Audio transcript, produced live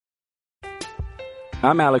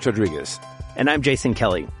I'm Alex Rodriguez. And I'm Jason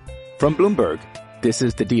Kelly. From Bloomberg, this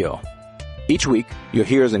is The Deal. Each week, you'll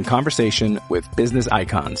hear us in conversation with business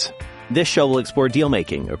icons. This show will explore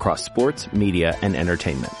deal-making across sports, media, and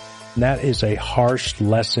entertainment. That is a harsh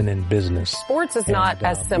lesson in business. Sports is not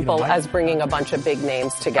as simple as bringing a bunch of big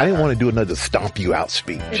names together. I didn't want to do another stomp you out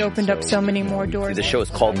speech. It opened up so many more doors. The show is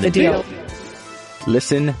called The Deal.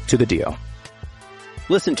 Listen to The Deal.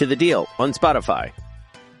 Listen to The Deal on Spotify.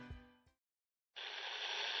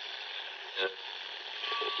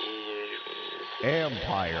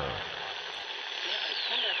 Empire.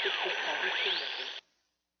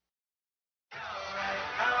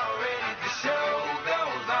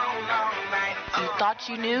 You thought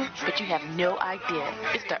you knew, but you have no idea.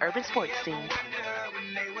 It's the urban sports scene.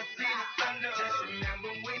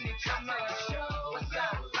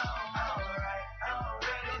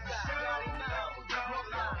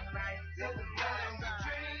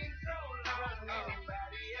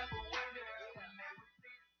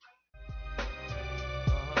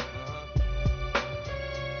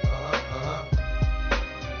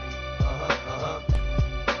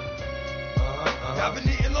 I've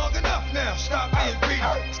been eating long enough now, stop being greedy.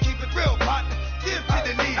 Let's keep it real, partner, give to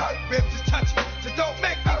the needy. Ribs is touching, so don't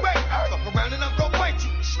make me wait. Fuck around and I'm gon' bite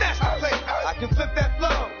you, snatch the plate. I can flip that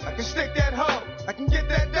flow, I can stick that hoe, I can get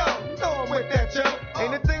that dough. You know I'm with that, yo.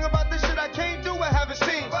 Ain't a thing about this shit I can't do, I haven't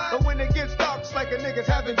seen. But when it gets dark, it's like a nigga's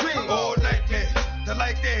having dreams. All night days, the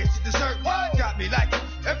light days, dessert, got me like it.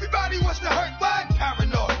 Everybody wants to hurt, what?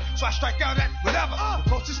 Paranoid, so I strike out at whatever. The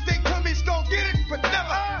closest thing to me's gon' get it, but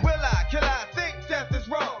never. Will I, kill I, think death is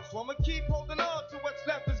wrong. So I'ma keep holding on to what's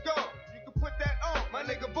left is gone. You can put that on, my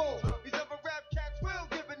nigga, boom. These other rap cats will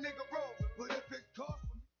give a nigga room. But if it costs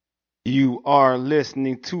me. You are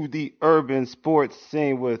listening to the Urban Sports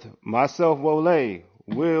Scene with myself, Wole,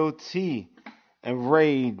 Will T, and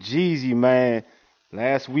Ray Jeezy, man.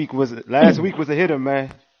 Last week was a hitter,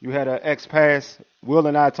 man. You had an X-Pass. Will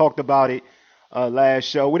and I talked about it last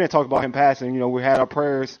show. We didn't talk about him passing. You know, we had our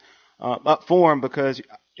prayers up for him because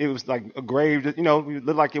it was like a grave, you know, it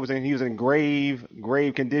looked like he was in grave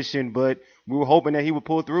condition, but we were hoping that he would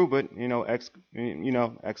pull through, but, X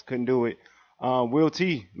couldn't do it. Will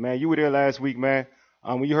T, man, you were there last week, man.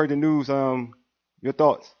 When you heard the news, your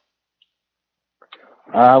thoughts?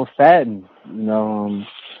 I was saddened,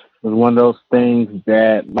 it was one of those things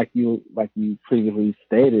that, like you previously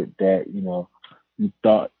stated, that, you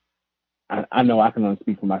thought, I know I can only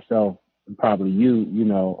speak for myself, and probably you,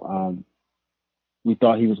 we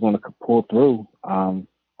thought he was going to pull through, going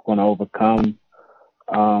to overcome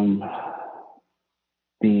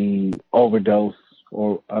the overdose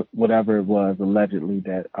or whatever it was allegedly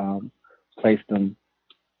that placed him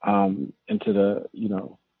into the,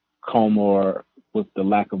 coma or with the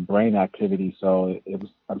lack of brain activity. So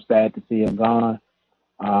I'm sad to see him gone.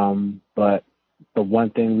 But the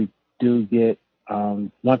one thing we do get,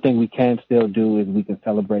 one thing we can still do is we can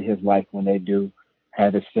celebrate his life when they do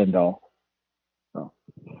have his send-off. So.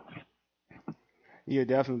 Yeah,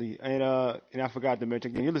 definitely. And I forgot to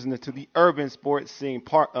mention again, you're listening to the Urban Sports Scene,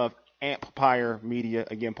 part of Empire Media.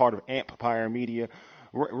 Again, part of Empire Media.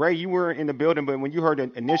 Ray, you were in the building, but when you heard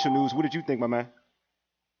the initial news, what did you think, my man?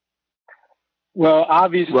 Well,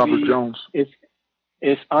 obviously, Robert Jones.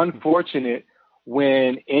 It's unfortunate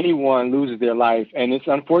when anyone loses their life, and it's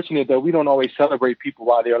unfortunate that we don't always celebrate people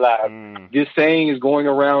while they're alive. This saying is going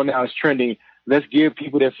around now, it's trending. Let's give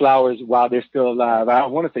people their flowers while they're still alive. I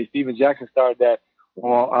want to say Steven Jackson started that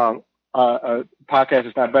on a podcast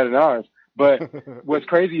that's not better than ours. But what's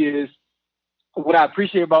crazy is, what I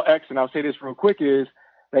appreciate about X, and I'll say this real quick, is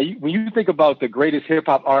that when you think about the greatest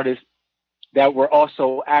hip-hop artists that were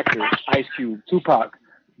also actors, Ice Cube, Tupac,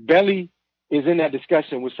 Belly is in that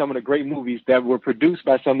discussion with some of the great movies that were produced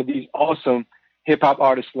by some of these awesome hip-hop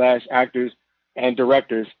artists / actors and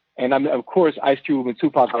directors. And of course, Ice Cube and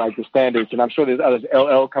Tupac are like the standards, and I'm sure there's others.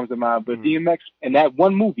 LL comes to mind, but DMX and that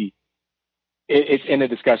one movie, it's in the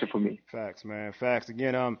discussion for me. Facts, man. Facts.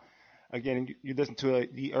 Again, you listen to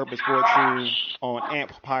the Urban Sports Scene on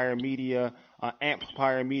Empire Media.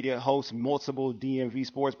 Empire Media hosts multiple DMV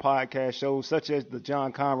sports podcast shows, such as the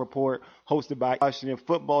John Kahn Report, hosted by Washington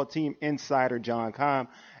football team insider John Kahn,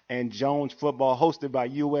 and Jones Football, hosted by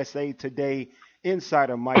USA Today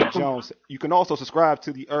insider Mike Jones. You can also subscribe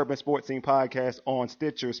to the Urban Sports Scene podcast on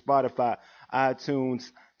Stitcher, Spotify,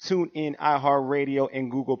 iTunes, TuneIn, iHeartRadio, and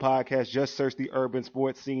Google Podcasts. Just search the Urban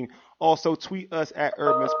Sports Scene. Also, tweet us at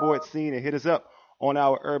Urban Sports Scene and hit us up on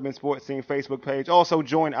our Urban Sports Scene Facebook page. Also,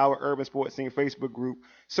 join our Urban Sports Scene Facebook group.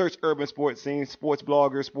 Search Urban Sports Scene, sports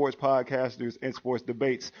bloggers, sports podcasters, and sports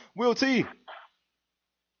debates. Will T.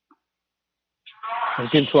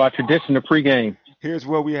 Let's get into our tradition of pregame. Here's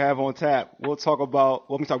what we have on tap. We'll talk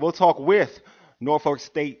with Norfolk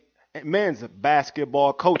State men's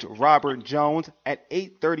basketball coach Robert Jones. At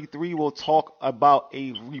 8:33, we'll talk about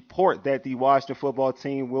a report that the Washington football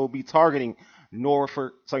team will be targeting North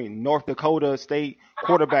Dakota State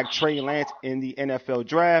quarterback Trey Lance in the NFL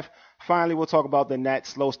draft. Finally, we'll talk about the Nats'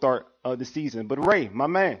 slow start of the season. But Ray, my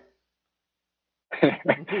man.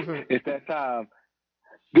 It's that time.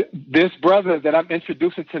 This brother that I'm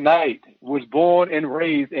introducing tonight was born and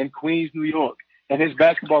raised in Queens, New York, and his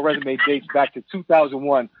basketball resume dates back to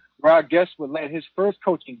 2001, where our guest would land his first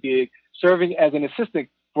coaching gig serving as an assistant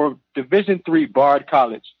for Division III Bard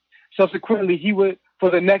College. Subsequently, he would, for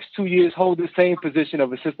the next 2 years, hold the same position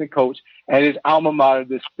of assistant coach at his alma mater,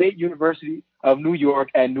 the State University of New York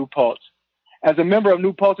at New Paltz. As a member of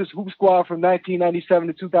New Paltz's hoop squad from 1997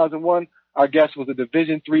 to 2001, our guest was a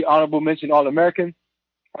Division III honorable mention All-American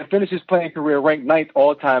and finished his playing career ranked 9th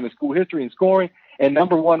all-time in school history in scoring and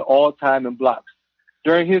number 1 all-time in blocks.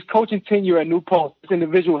 During his coaching tenure at New Paltz, this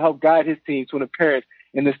individual helped guide his team to an appearance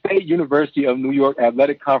in the State University of New York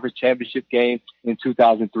Athletic Conference Championship game in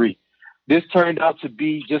 2003. This turned out to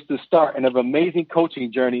be just the start of an amazing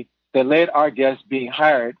coaching journey that led our guest being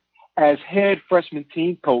hired as head freshman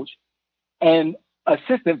team coach and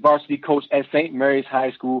assistant varsity coach at St. Mary's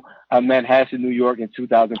High School of Manhasset, New York in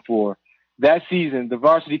 2004. That season, the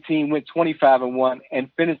varsity team went 25-1 and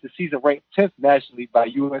finished the season ranked 10th nationally by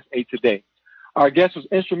USA Today. Our guest was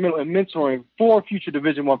instrumental in mentoring 4 future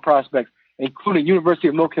Division I prospects, including University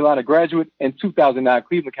of North Carolina graduate and 2009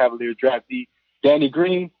 Cleveland Cavaliers draftee Danny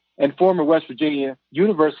Green and former West Virginia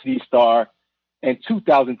University star and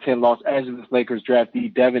 2010 Los Angeles Lakers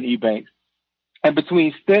draftee Devin Ebanks. And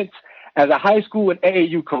between stints as a high school and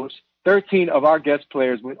AAU coach, 13 of our guest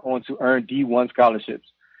players went on to earn D1 scholarships.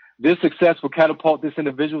 This success will catapult this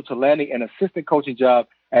individual to landing an assistant coaching job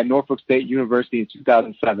at Norfolk State University in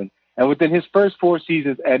 2007. And within his first 4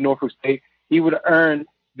 seasons at Norfolk State, he would earn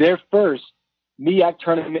their first MEAC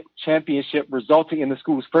tournament championship, resulting in the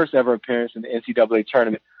school's first ever appearance in the NCAA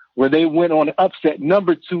tournament, where they went on to upset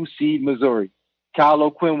number 2 seed Missouri. Kyle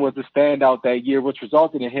O'Quinn was the standout that year, which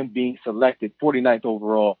resulted in him being selected 49th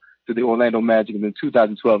overall to the Orlando Magic in the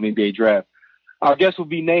 2012 NBA draft. Our guest will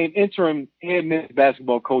be named interim head men's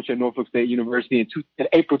basketball coach at Norfolk State University in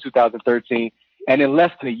April 2013. And in less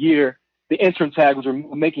than a year, the interim tag was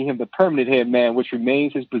removed, making him the permanent head man, which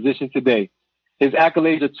remains his position today. His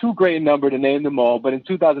accolades are too great a number to name them all, but in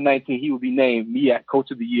 2019, he will be named MEAC Coach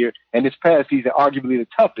of the Year, and this past season, arguably the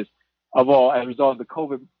toughest of all as a result of the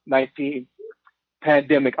COVID-19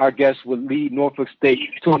 pandemic. Our guest will lead Norfolk State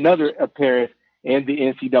to another appearance in the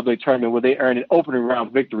NCAA tournament where they earned an opening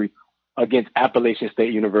round victory against Appalachian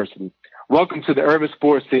State University. Welcome to the Urban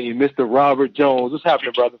Sports Team, Mr. Robert Jones. What's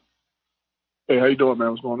happening, brother? Hey, how you doing, man?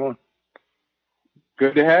 What's going on?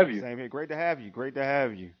 Good to have you. Same here. Great to have you. Great to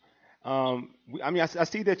have you. I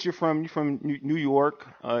see that you're from New York.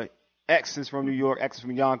 X is from New York. X is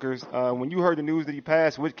from Yonkers. When you heard the news that he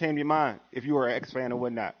passed, what came to your mind? If you were an X fan or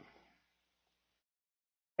whatnot?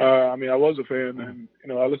 I was a fan,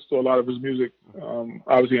 and I listened to a lot of his music.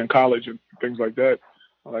 Obviously in college and things like that.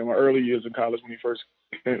 Like my early years in college when he first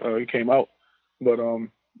came out. But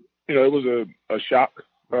it was a shock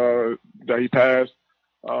that he passed.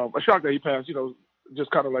 A shock that he passed.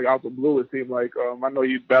 Just kind of like out the blue. It seemed like I know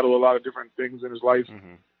he battled a lot of different things in his life,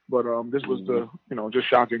 but this was just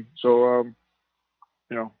shocking. So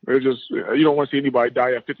it was just you don't want to see anybody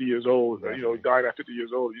die at 50 years old. Dying at 50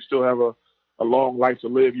 years old, you still have a long life to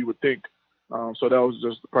live, you would think. So that was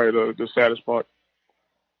just probably the saddest part.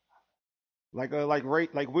 Like Ray,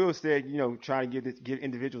 like Will said, trying to give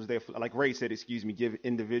individuals their, like Ray said, give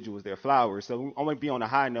individuals their flowers. So I want to be on a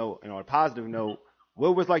high note and on a positive note.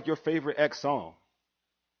 What was like your favorite X song?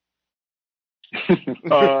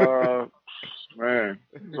 Man,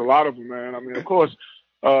 there's a lot of them, man. Of course,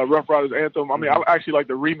 Rough Riders Anthem. I actually like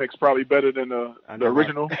the remix probably better than the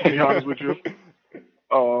original, to be honest with you.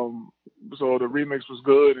 So the remix was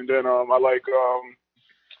good, and then I like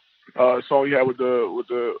a song you had with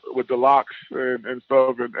the Locks and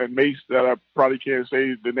stuff and Mace that I probably can't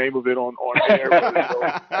say the name of it on air.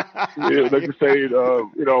 But, let's just say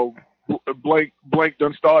Blank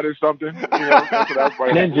done started something. So that's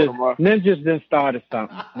Ninjas done started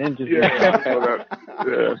something.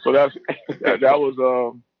 So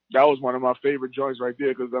that was one of my favorite joints right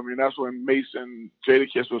there because that's when Mace and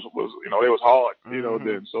Jadakiss was they was hard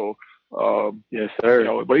then. So yes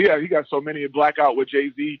sir. But yeah, he got so many. Blackout with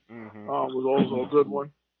Jay-Z was also a good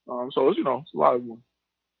one. So it's it's a lot of them.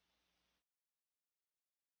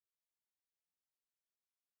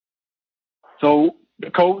 So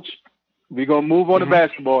Coach, we're gonna move on to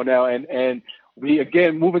basketball now, and we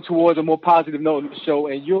again moving towards a more positive note in the show.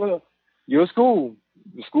 And your school,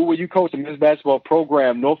 the school where you coach the men's basketball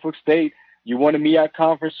program, Norfolk State, you won the MEAC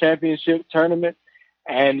Conference Championship tournament,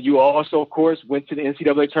 and you also, of course, went to the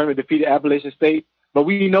NCAA tournament, defeated Appalachian State. But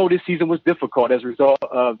we know this season was difficult as a result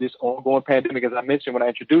of this ongoing pandemic, as I mentioned when I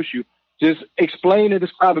introduced you. Just explain and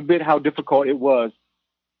describe a bit how difficult it was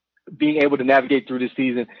being able to navigate through this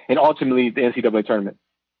season and ultimately the NCAA tournament.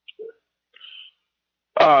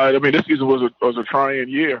 I mean, this season was a trying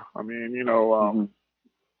year. I mean,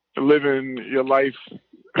 living your life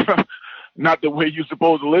not the way you're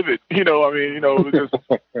supposed to live it. Just,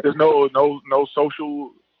 there's no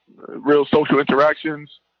real social interactions.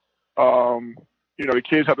 The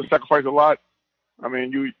kids have to sacrifice a lot. I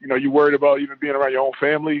mean, you worried about even being around your own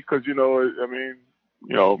family because, your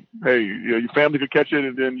family could catch it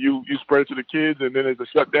and then you spread it to the kids and then there's a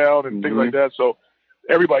shutdown and things like that. So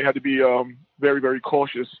everybody had to be very, very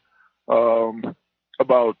cautious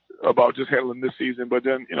about just handling this season. But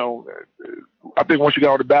then, I think once you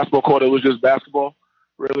got on the basketball court, it was just basketball,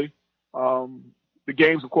 really. The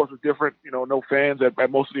games, of course, were different. No fans at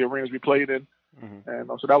most of the arenas we played in. And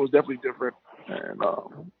so that was definitely different. And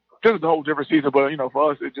just a whole different season. But,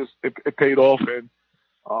 for us, it paid off. And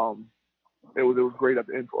it was great at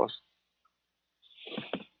the end for us.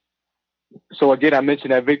 So, again, I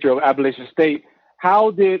mentioned that victory of Appalachian State.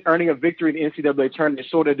 How did earning a victory in the NCAA tournament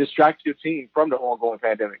sort of distract your team from the ongoing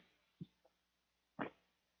pandemic?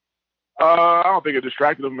 I don't think it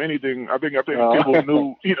distracted them anything. I think people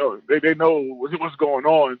knew, they know what's going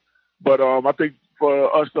on. But I think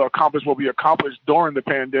for us to accomplish what we accomplished during the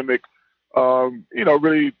pandemic,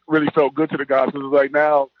 really, really felt good to the guys. Because it's like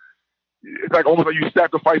now, it's like almost like you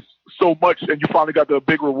sacrificed so much and you finally got the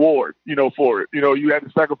big reward, for it. You had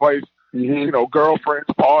to sacrifice, girlfriends,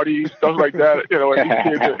 parties, stuff like that.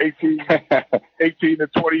 And these kids are 18 to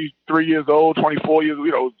 23 years old, 24 years,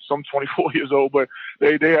 some 24 years old, but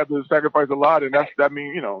they have to sacrifice a lot. And that's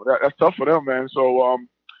tough for them, man. So,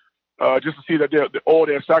 just to see that all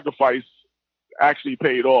their sacrifice actually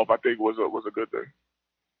paid off, I think was a good thing.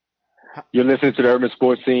 You're listening to the Urban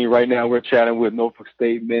Sports Scene. Right now we're chatting with Norfolk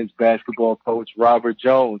State men's basketball coach Robert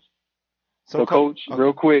Jones. So Coach,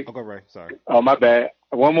 real quick. I'll go right. Sorry. Oh, my bad.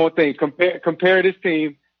 One more thing. Compare this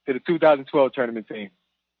team to the 2012 tournament team.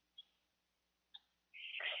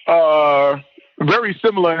 Very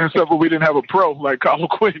similar, except for we didn't have a pro like Kyle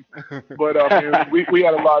Quinn. But we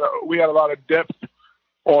had a lot of depth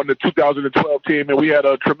on the 2012 team, and we had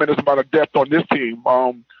a tremendous amount of depth on this team.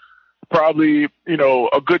 Probably,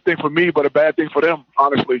 a good thing for me, but a bad thing for them,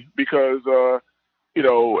 honestly, because, I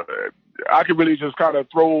could really just kind of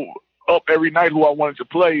throw up every night who I wanted to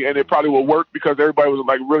play, and it probably would work because everybody was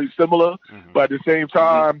like really similar. But at the same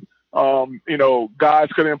time, guys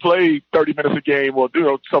couldn't play 30 minutes a game or,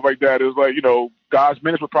 stuff like that. It was like, guys'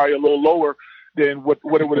 minutes were probably a little lower than what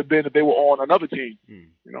it would have been if they were on another team,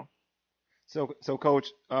 So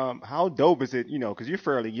Coach, how dope is it, because you're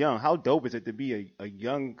fairly young, how dope is it to be a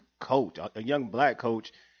young coach, a young black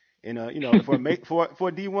coach in for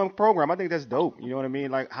a D1 program? I think that's dope. You know what I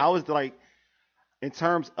mean? Like, how is in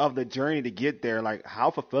terms of the journey to get there, like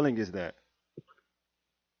how fulfilling is that?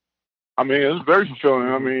 I mean, it's very fulfilling.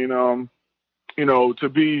 I mean, to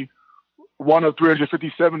be one of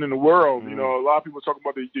 357 in the world, a lot of people talk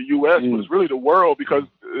about the U.S., but it's really the world because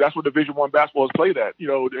that's what Division I basketball is played at,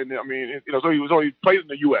 and I mean, so he was only played in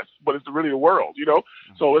the U.S., but it's really the world,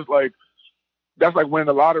 So it's like, that's like winning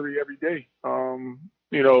the lottery every day,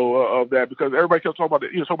 of that, because everybody kept talking about the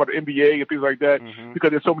NBA and things like that,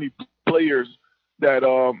 because there's so many players that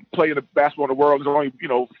play in the basketball in the world. There's only,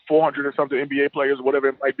 400 or something NBA players or whatever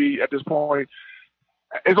it might be at this point.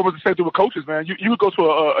 It's almost the same thing with coaches, man. You would go to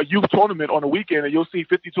a youth tournament on a weekend and you'll see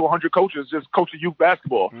 50 to 100 coaches just coaching youth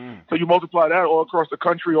basketball. So you multiply that all across the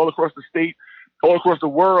country, all across the state, all across the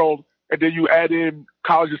world, and then you add in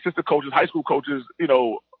college assistant coaches, high school coaches,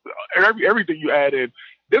 everything you add in.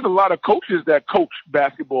 There's a lot of coaches that coach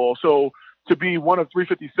basketball. So to be one of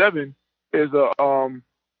 357 is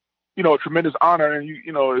a tremendous honor, and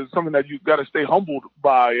it's something that you've got to stay humbled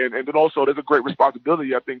by, and then also there's a great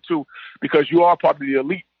responsibility, I think, too, because you are part of the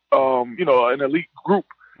elite, an elite group,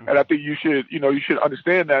 and I think you should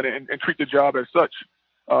understand that and treat the job as such.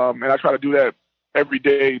 And I try to do that every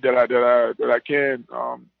day that I can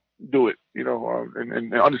do it,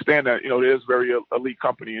 and understand that it is very elite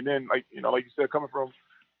company, and then like you said, coming from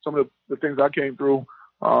some of the things I came through,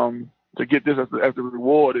 to get this as the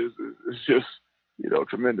reward is just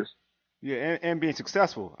tremendous. Yeah, and being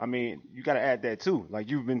successful. I mean, you got to add that too. Like,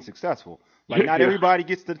 you've been successful. Like, not everybody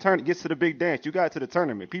gets to the big dance. You got to the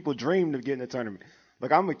tournament. People dream of getting the tournament.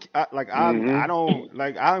 Like I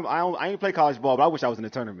ain't play college ball, but I wish I was in the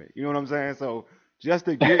tournament. You know what I'm saying? So just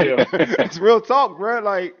to get it's real talk, bro.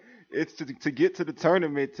 Like it's to get to the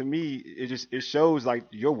tournament. To me, it shows like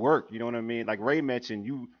your work. You know what I mean? Like Ray mentioned,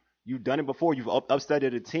 you've done it before. You've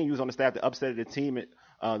upsetted a team. You was on the staff that upsetted a team at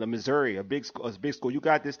the Missouri, a big school. You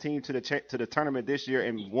got this team to the tournament this year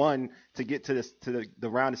and won to get to the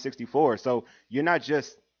round of 64. So you're not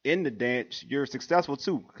just in the dance, you're successful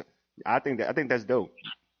too. I think that's dope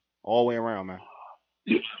all the way around, man.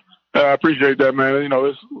 Yeah. I appreciate that, man. You know,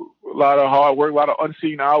 it's a lot of hard work, a lot of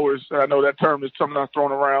unseen hours. I know that term is something that's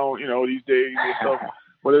thrown around, you know, these days and stuff,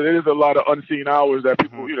 but it is a lot of unseen hours that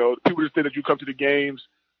people, you know, people just think that you come to the games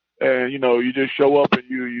and, you know, you just show up and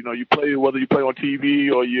you play, whether you play on TV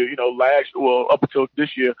or up until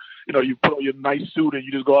this year, you know, you put on your nice suit and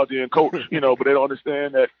you just go out there and coach, you know, but they don't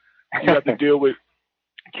understand that you have to deal with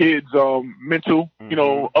kids' mental, you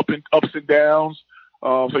know, ups and downs.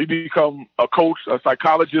 So you become a coach, a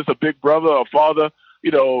psychologist, a big brother, a father.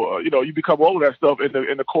 You know, you become all of that stuff in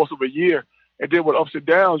the course of a year. And then with ups and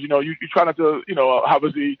downs, you know, you try not to, you know,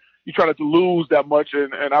 obviously you try not to lose that much.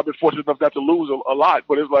 And I've been fortunate enough not to lose a lot.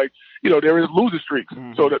 But it's like, you know, there is losing streaks.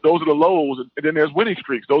 So those are the lows, and then there's winning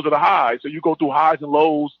streaks. Those are the highs. So you go through highs and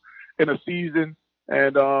lows in a season,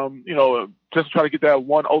 and you know, just try to get that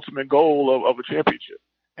one ultimate goal of a championship.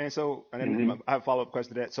 And so, and then I have a follow-up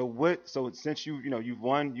question to that. So since you've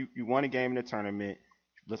won a game in the tournament,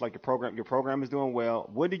 looks like your program is doing well.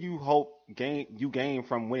 What do you hope you gain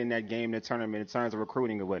from winning that game in the tournament in terms of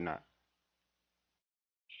recruiting and whatnot?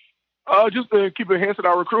 Just to keep enhancing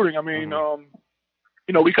our recruiting. I mean,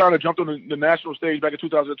 you know, we kind of jumped on the national stage back in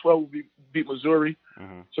 2012. We beat Missouri.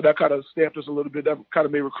 So that kind of stamped us a little bit. That kind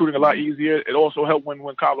of made recruiting a lot easier. It also helped when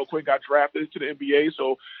Kyle Quinn got drafted to the NBA.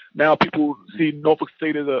 So now people see Norfolk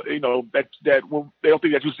State as a, you know, that when they don't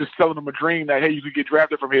think that you're just selling them a dream that, hey, you could get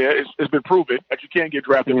drafted from here. It's been proven that you can get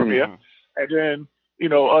drafted from here. And then, you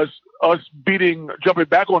know, us jumping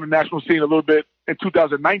back on the national scene a little bit in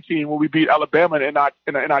 2019 when we beat Alabama in the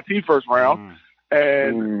NIT first round.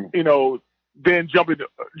 And, you know, then jumping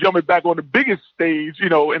back on the biggest stage, you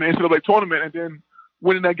know, in the NCAA tournament, and then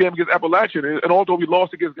winning that game against Appalachian. And although we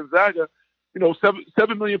lost against Gonzaga, you know,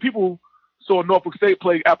 7 million people saw Norfolk State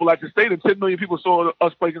play Appalachian State, and 10 million people saw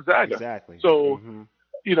us play Gonzaga. Exactly. So,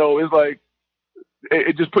 you know, it's like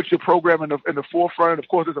it just puts your program in the forefront. Of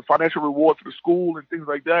course, there's a financial reward for the school and things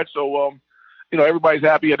like that. So, you know, everybody's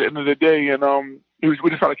happy at the end of the day, and we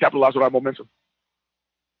just try to capitalize on our momentum.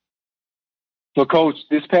 So, Coach,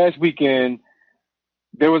 this past weekend,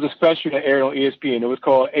 there was a special that aired on ESPN. It was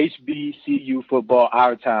called HBCU Football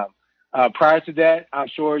Our Time. Prior to that, I'm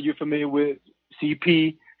sure you're familiar with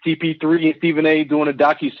CP3, and Stephen A. doing a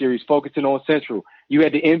docuseries focusing on Central. You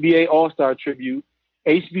had the NBA All-Star Tribute.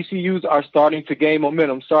 HBCUs are starting to gain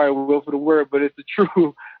momentum. Sorry, Will, for the word, but it's the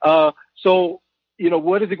truth. So, you know,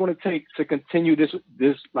 what is it going to take to continue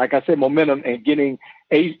this, like I said, momentum and getting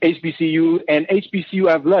HBCU and HBCU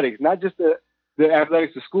athletics, not just the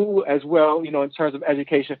athletics of school as well, you know, in terms of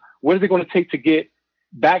education? What is it going to take to get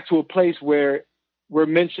back to a place where we're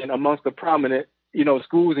mentioned amongst the prominent, you know,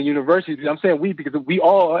 schools and universities? I'm saying we, because we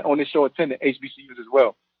all on this show attended HBCUs as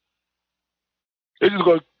well. It's just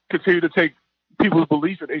going to continue to take people's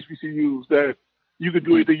belief in HBCUs that you can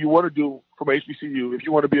do anything you want to do from HBCU. If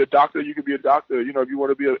you want to be a doctor, you can be a doctor. You know, if you want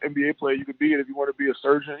to be an NBA player, you can be it. If you want to be a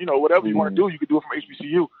surgeon, you know, whatever you want to do, you can do it from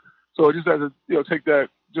HBCU. So it just has to, you know, take that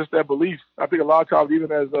belief. I think a lot of times, even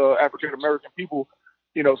as African American people,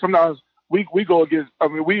 you know, sometimes we go against. I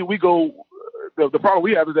mean, we go. The problem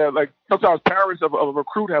we have is that, like, sometimes parents of a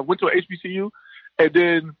recruit have went to an HBCU, and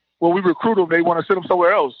then when we recruit them, they want to send them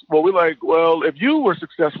somewhere else. Well, we're like, well, if you were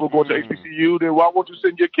successful going to HBCU, then why won't you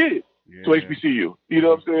send your kid to HBCU? You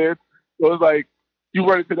know what I'm saying? So it's like you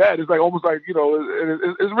run into that. It's like almost like, you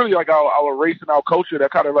know, it's really like our race and our culture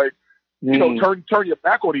that kind of like, you know, turn your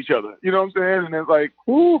back on each other. You know what I'm saying? And it's like,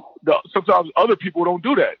 sometimes other people don't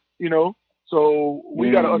do that, you know? So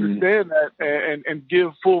we got to understand that and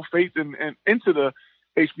give full faith into the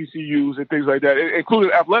HBCUs and things like that,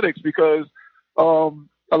 including athletics, because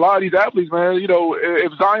a lot of these athletes, man, you know,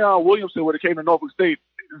 if Zion Williamson would have came to Norfolk State,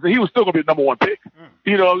 he was still going to be the number one pick.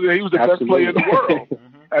 You know, he was the best player in the world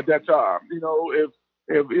at that time. You know, if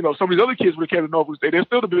you know, some of these other kids would have came to Norfolk State, they'd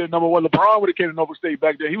still be number one. LeBron would have came to Norfolk State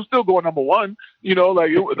back then. He was still going number one. You know,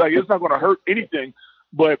 it's not going to hurt anything,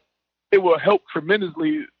 but it will help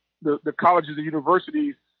tremendously the colleges and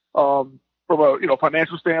universities from a, you know,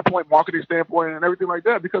 financial standpoint, marketing standpoint, and everything like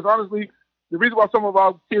that. Because honestly, the reason why some of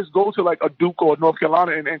our kids go to like a Duke or North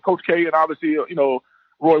Carolina and Coach K and obviously, you know,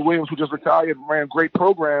 Roy Williams, who just retired and ran great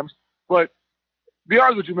programs. But be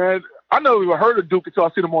honest with you, man, I never even heard of Duke until I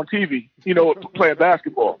see them on TV, playing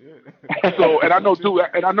basketball. So, and I know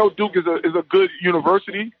Duke is a good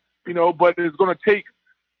university, but it's going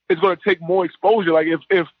to take more exposure. Like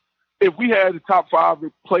if we had the top 5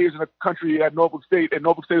 players in the country at Norfolk State, and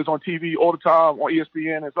Norfolk State is on TV all the time on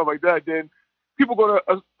ESPN and stuff like that, then people going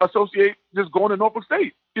to associate just going to Norfolk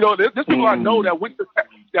State. There's people I know that went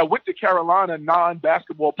to Carolina,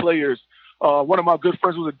 non-basketball players. One of my good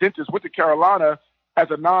friends was a dentist, went to Carolina as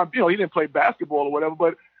a he didn't play basketball or whatever,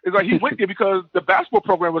 but it's like he went there because the basketball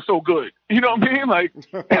program was so good. You know what I mean? Like,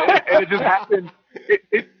 and it just happened.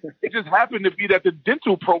 It just happened to be that the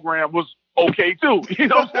dental program was okay too. You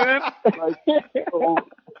know what I'm saying?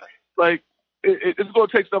 It's going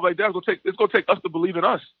to take stuff like that. It's going to take us to believe in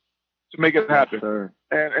us to make it happen. Sure.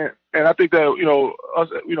 And I think that us,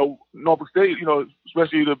 Norfolk State,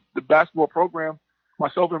 especially the basketball program,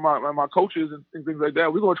 myself and my coaches and things like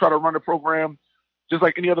that, we're going to try to run the program just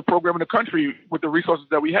like any other program in the country with the resources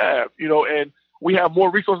that we have, and we have more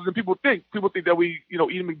resources than people think. People think that we,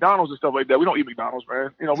 eat McDonald's and stuff like that. We don't eat McDonald's,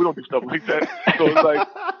 man. We don't do stuff like that. So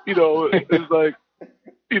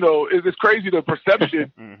it's crazy the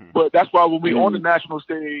perception, but that's why when we on the national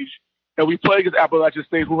stage and we play against Appalachian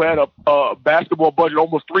State, who had a basketball budget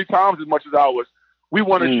almost 3 times as much as ours, we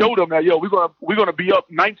want to show them that, we're gonna be up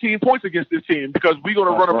 19 points against this team because we're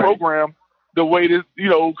gonna run a program the way this,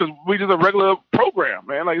 because we just a regular program,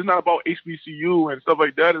 man. Like, it's not about HBCU and stuff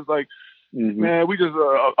like that. It's like, man, we just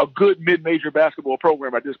a good mid-major basketball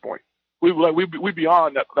program at this point. We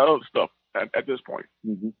beyond that other stuff at this point.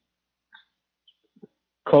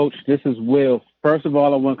 Coach, this is Will. First of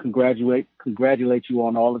all, I want to congratulate you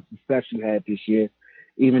on all the success you had this year.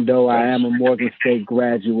 Even though I am a Morgan State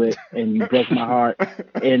graduate and you broke my heart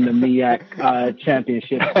in the MEAC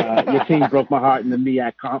championship, your team broke my heart in the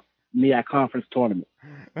MEAC conference tournament.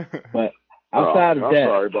 But outside of that, I'm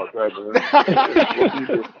sorry about that,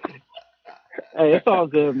 man. Hey, it's all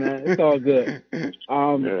good, man. It's all good.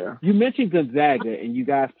 You mentioned Gonzaga, and you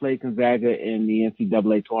guys played Gonzaga in the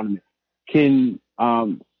NCAA tournament.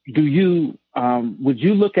 Would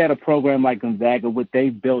you look at a program like Gonzaga, what they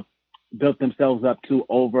built themselves up to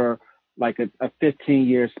over like a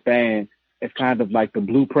 15-year span, as kind of like the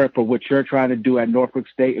blueprint for what you're trying to do at Norfolk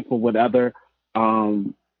State and for what other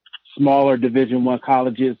smaller Division I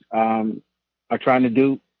colleges are trying to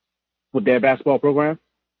do with their basketball program?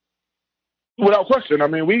 Without question. I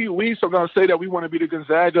mean, we sometimes say that we want to be the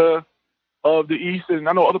Gonzaga of the East, and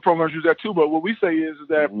I know other programs use that too, but what we say is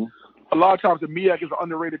that a lot of times the MEAC is an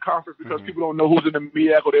underrated conference because people don't know who's in the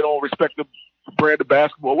MEAC or they don't respect the brand of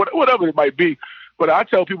basketball, whatever it might be. But I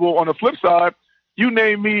tell people on the flip side, you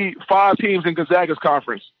name me 5 teams in Gonzaga's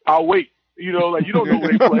conference, I'll wait. You don't know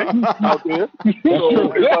where they play out there.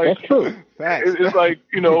 So it's true. It's like,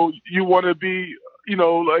 you want to be,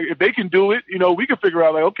 like if they can do it, we can figure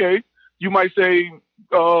out like, okay, you might say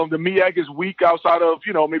the MEAC is weak outside of,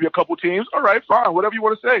 maybe a couple teams. All right, fine, whatever you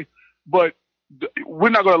want to say. But we're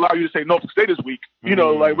not going to allow you to say Norfolk State is weak.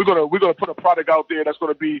 Like we're gonna put a product out there that's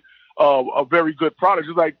going to be a very good product.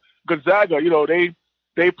 Just like Gonzaga,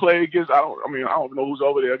 they play against I don't know who's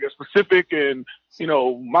over there. I guess Pacific and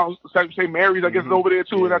Mount St. Mary's I guess is over there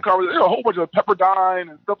too in that conference. There's a whole bunch of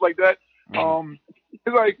Pepperdine and stuff like that.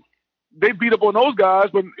 It's like they beat up on those guys,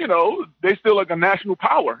 but they still like a national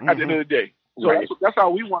power at the end of the day. So that's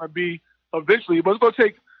how we want to be eventually. But it's going to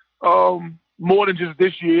take more than just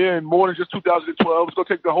this year and more than just 2012. It's going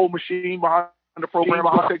to take the whole machine behind the program. It's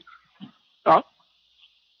going to take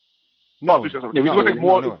more. It's going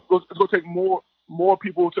to take more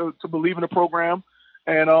people to believe in the program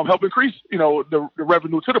and help increase, the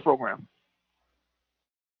revenue to the program.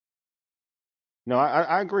 No,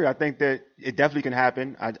 I agree. I think that it definitely can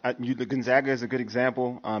happen. The Gonzaga is a good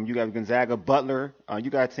example. You got Gonzaga, Butler.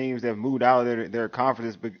 You got teams that have moved out of their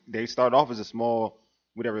conferences, but they start off as a small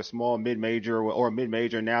mid-major or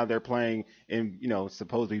mid-major. Now they're playing in,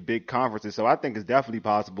 supposedly big conferences. So I think it's definitely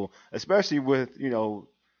possible, especially with, within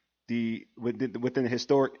the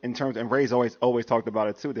historic in terms, and Ray's always talked about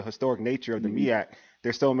it too, the historic nature of the MEAC.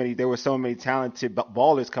 There were so many talented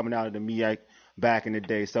ballers coming out of the MEAC back in the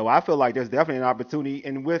day. So I feel like there's definitely an opportunity.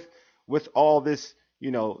 And with all this,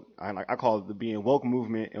 I call it the being woke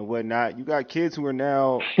movement and whatnot, you got kids who are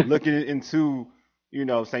now looking into,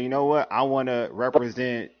 saying, you know what, I want to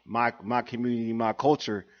represent my community, my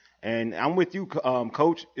culture. And I'm with you,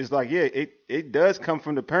 Coach. It's like, yeah, it does come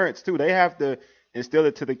from the parents too. They have to instill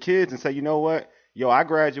it to the kids and say, you know what, I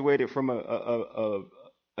graduated from an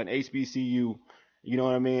HBCU, You know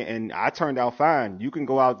what I mean? And I turned out fine. You can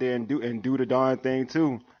go out there and do the darn thing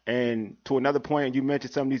too. And to another point, you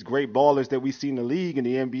mentioned some of these great ballers that we see in the league and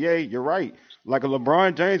the NBA. You're right. Like a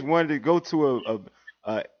LeBron James wanted to go to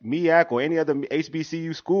a MEAC or any other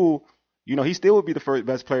HBCU school, you know, he still would be the first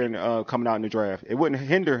best player coming out in the draft. It wouldn't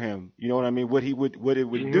hinder him. You know what I mean? What it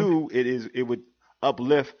would do, it would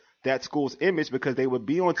uplift that school's image because they would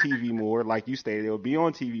be on TV more, like you stated. They would be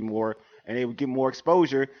on TV more, and they would get more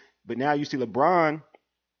exposure. But now you see LeBron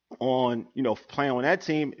on, you know, playing on that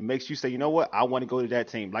team. It makes you say, you know what? I want to go to that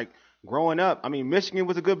team. Like growing up, I mean, Michigan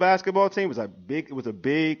was a good basketball team. It was a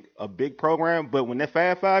big program. But when that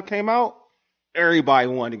Fab Five came out, everybody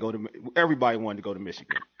wanted to go to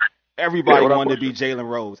Michigan. Everybody wanted to be Jalen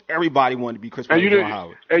Rose. Everybody wanted to be Chris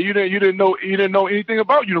Howard. And you didn't know anything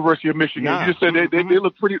about University of Michigan. Nah. You just said they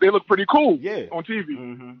look pretty cool on TV.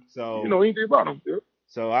 Mm-hmm. So you know anything about them. Yeah.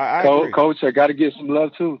 So I agree. Coach, I got to give some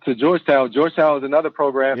love too to Georgetown. Georgetown is another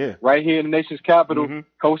program right here in the nation's capital. Mm-hmm.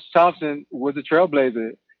 Coach Thompson was a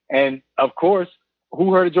trailblazer, and of course,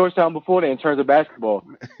 who heard of Georgetown before that in terms of basketball?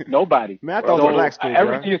 Nobody. Man, I thought it was a black school.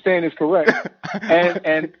 Everything you're saying is correct,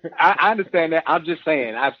 and I understand that. I'm just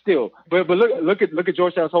saying, but look at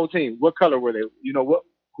Georgetown's whole team. What color were they? You know what?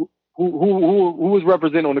 Who was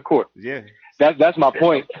represented on the court? Yeah, that's my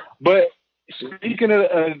point. But speaking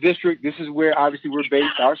of district, this is where obviously we're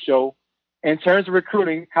based our show. In terms of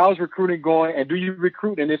recruiting, how's recruiting going, and do you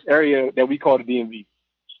recruit in this area that we call the DMV?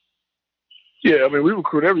 Yeah, I mean, we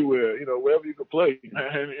recruit everywhere, you know, wherever you can play.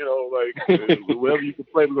 And, you know, like, wherever you can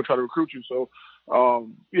play, we're going to try to recruit you. So,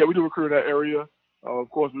 yeah, we do recruit in that area. Of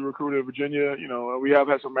course, we recruit in Virginia. You know, we have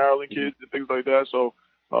had some Maryland kids and things like that. So,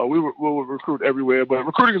 we'll recruit everywhere. But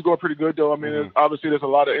recruiting is going pretty good, though. I mean, obviously, there's a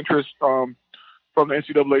lot of interest from the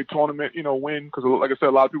NCAA tournament, you know, win. Because, like I said,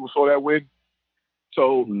 a lot of people saw that win.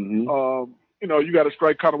 So, you know, you got to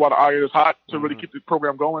strike kind of while the iron is hot to really keep the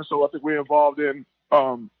program going. So, I think we're involved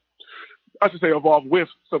with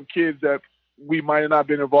some kids that we might have not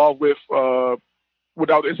been involved with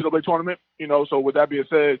without the NCAA tournament, you know. So with that being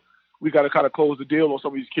said, we got to kind of close the deal on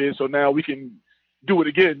some of these kids so now we can do it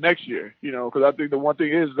again next year, you know, because I think the one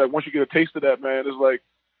thing is that once you get a taste of that, man, it's like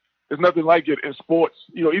there's nothing like it in sports.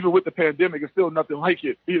 You know, even with the pandemic, it's still nothing like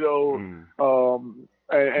it, you know.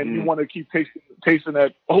 And you want to keep tasting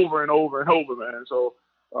that over and over and over, man. So,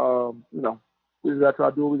 you know, we got to try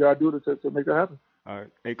to do what we got to do to make that happen. All right.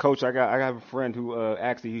 Hey, Coach, I have a friend who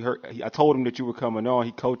actually I told him that you were coming on.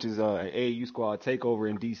 He coaches an AAU squad takeover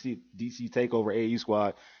in DC takeover AAU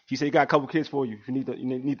squad. He said he got a couple kids for you. You need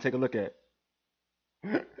to take a look at.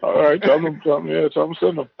 All right, tell him to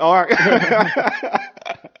send them. All right.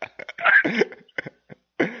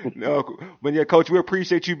 No, but yeah, Coach, we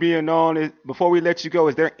appreciate you being on. Before we let you go,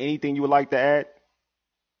 is there anything you would like to add?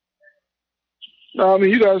 No, I mean,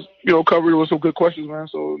 you guys, you know, covered it with some good questions, man.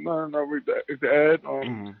 So, nothing really to add.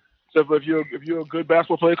 Except for if you're a good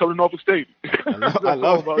basketball player, come to Norfolk State. I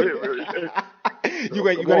love about it. Really. You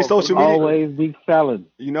got any social media? Always be salad.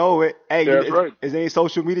 You know it. Hey, right. Is there any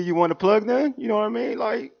social media you want to plug then? You know what I mean?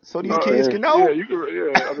 Like, so these kids can know. Yeah, you can.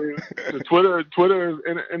 Yeah, I mean, the Twitter is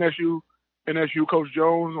NSU Coach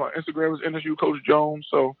Jones. On Instagram is NSU Coach Jones.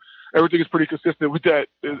 So everything is pretty consistent with that.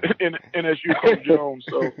 In NSU Coach Jones.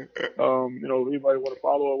 So, you know, anybody want to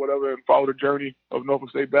follow or whatever and follow the journey of Norfolk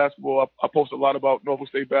State basketball. I post a lot about Norfolk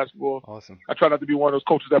State basketball. Awesome. I try not to be one of those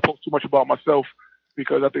coaches that post too much about myself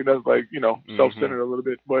because I think that's like, you know, self-centered a little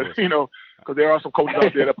bit. But, you know, because there are some coaches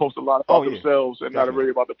out there that post a lot about themselves and not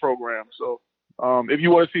really about the program. So, if you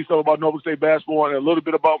want to see something about Norfolk State basketball and a little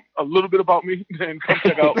bit about me, then come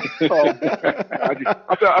check out.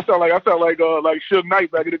 I sound like Suge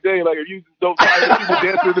Knight back in the day. Like if you don't see people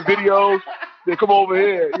dancing in the videos, then come over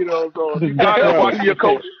here. You know, so if you're tired of watching your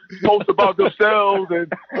coach post about themselves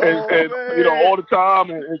and you know all the time,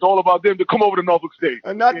 and it's all about them, to come over to Norfolk State.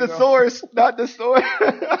 And not the source.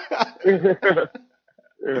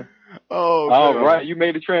 Yeah. Oh, all right. You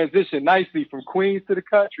made the transition nicely from Queens to the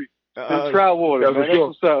country. Troutwater, man.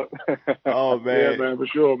 Sure. That's what's up. Oh, man. Yeah, man, for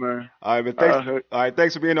sure, man. All right, but thanks. All right,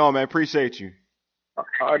 thanks for being on, man. Appreciate you.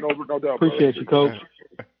 I know, no doubt. Appreciate you, Coach.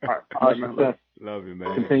 All right, man. Love you,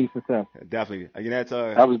 man. Continue success. Definitely. Again, that's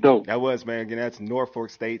that was dope. That was, man. Again, that's Norfolk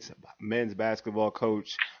State's men's basketball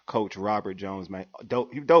coach, Coach Robert Jones, man.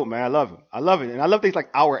 Dope. He's dope, man. I love him. I love it, and I love things like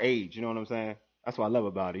our age. You know what I'm saying? That's what I love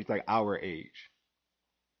about it. He's like our age.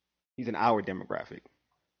 He's in our demographic.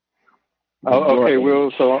 Oh, okay,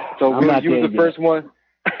 Will. So Will, you was the first one.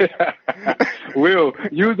 Will,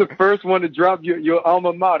 you was the first one to drop your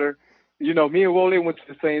alma mater. You know, me and Wole went to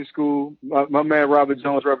the same school. My man Robert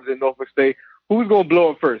Jones represented Norfolk State. Who's going to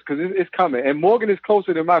blow up first? Because it's coming. And Morgan is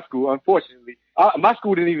closer than my school, unfortunately. My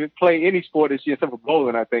school didn't even play any sport this year except for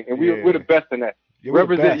bowling, I think. And we're the best in that.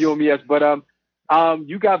 Represent UMES. But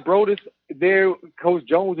you got Brodus there. Coach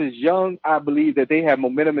Jones is young. I believe that they have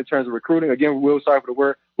momentum in terms of recruiting. Again, Will, sorry for the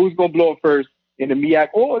word. Who's going to blow up first in the MEAC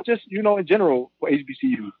or just, in general for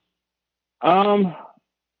HBCUs?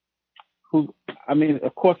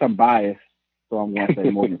 Of course I'm biased, so I'm going to say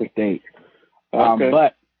Morgan State. Okay.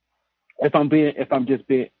 But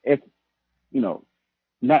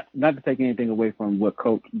not to take anything away from what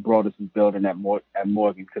Coach Brodus is building at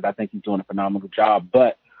Morgan, because I think he's doing a phenomenal job.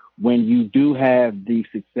 But when you do have the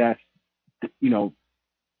success,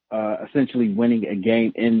 essentially winning a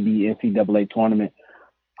game in the NCAA tournament,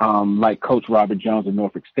 like Coach Robert Jones at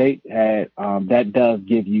Norfolk State had, that does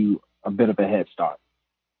give you a bit of a head start.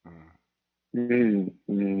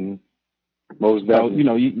 Mm-hmm. Most definitely.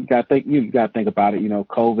 So, you got to think about it.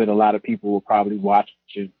 COVID, a lot of people will probably watch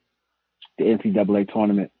the NCAA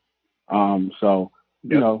tournament.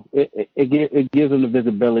 It gives them the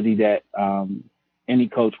visibility that any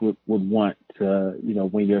coach would want to,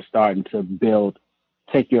 when you're starting to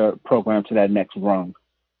take your program to that next rung.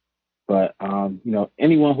 But,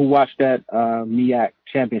 anyone who watched that MEAC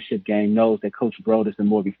championship game knows that Coach Brodus and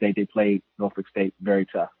Morgan State, they played Norfolk State very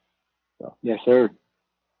tough. So. Yes, sir.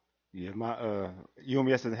 Yeah, my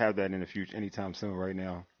UMS doesn't have that in the future anytime soon right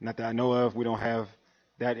now. Not that I know of. We don't have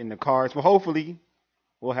that in the cards, but hopefully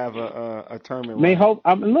we'll have a tournament. Look,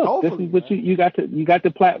 hopefully, this is what you got we got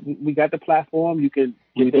the platform. You can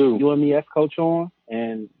get the UMES coach on,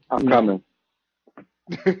 and I'm coming.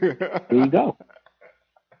 There you go.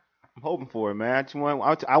 I'm hoping for it, man.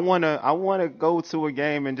 I wanna go to a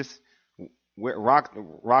game and just rock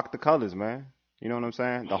the colors, man. You know what I'm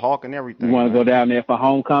saying? The Hawk and everything. You want to go down there for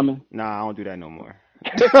homecoming? Nah, I don't do that no more.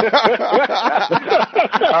 All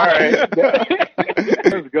right.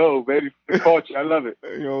 Let's go, baby. The culture. I love it.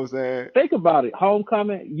 You know what I'm saying? Think about it.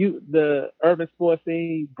 Homecoming, the urban sports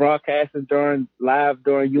scene broadcasting during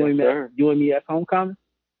UMES homecoming.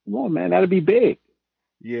 Come on, man. That'll be big.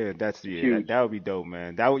 Yeah, that would be dope,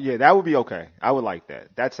 man. That would be okay. I would like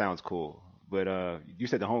that. That sounds cool. But you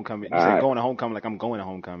said the homecoming. You said going to homecoming like I'm going to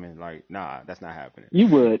homecoming. Like, nah, that's not happening. You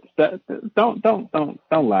would. Don't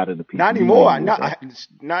lie to the people. Not anymore.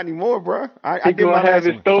 Not anymore, bro. I get my have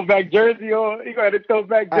his throwback jersey on. He got his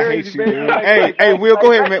throwback jersey. I hate you, man. Hey, Will,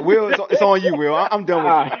 go ahead, man. Will, it's on you, Will. I'm done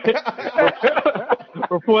with it.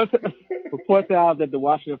 Reports out that the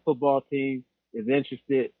Washington football team is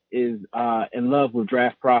in love with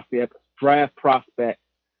draft prospect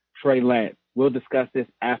Trey Lance. We'll discuss this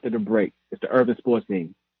after the break. It's the Urban Sports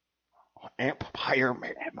Team. Empire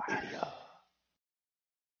Media.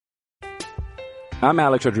 I'm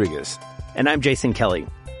Alex Rodriguez. And I'm Jason Kelly.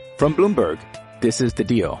 From Bloomberg, this is The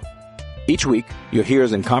Deal. Each week, you'll hear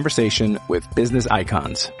us in conversation with business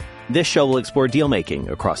icons. This show will explore deal-making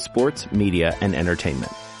across sports, media, and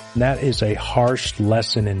entertainment. That is a harsh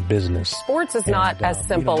lesson in business. Sports is not as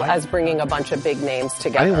simple as bringing a bunch of big names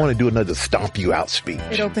together. I didn't want to do another stomp you out speech.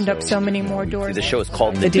 It opened up so many more doors. The show is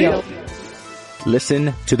called The Deal.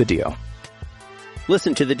 Listen to The Deal.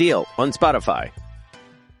 Listen to The Deal on Spotify.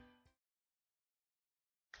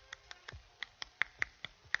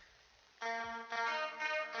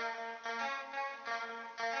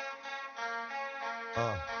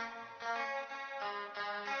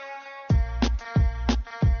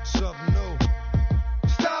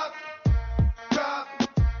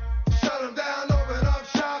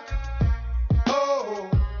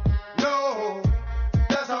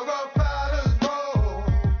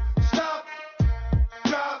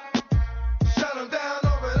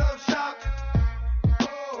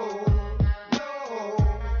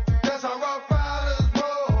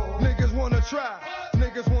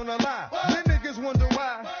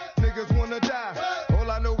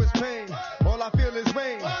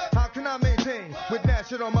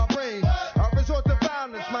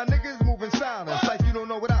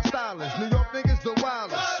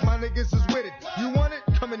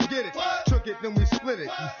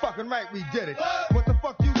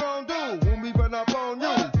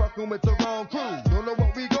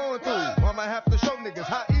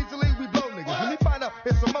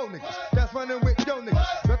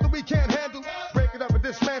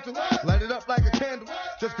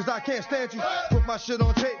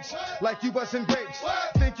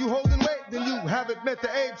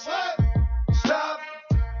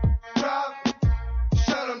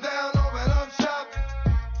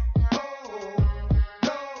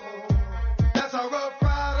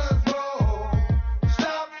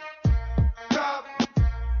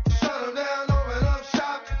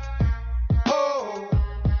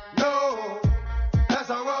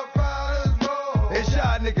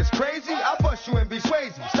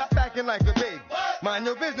 Mind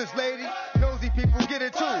your business, lady. Nosy people get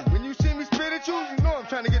it too. When you see me spit at you, you know I'm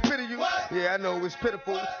trying to get rid of you. Yeah, I know it's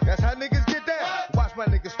pitiful. That's how niggas get down. Watch my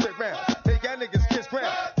niggas spit round. Make y'all niggas kiss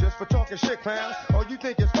ground. Just for talking shit, clown. Oh, you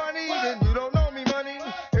think it's funny? Then you don't know me, money.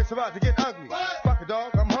 It's about to get ugly. Fuck a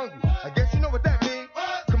dog, I'm hungry. I guess you know what that means.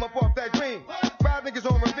 Come up off that dream. 5 niggas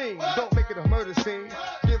on ravine. Don't make it a murder scene.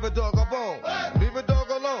 Give a dog a bone. Leave a dog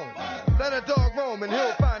alone. Let a dog roam and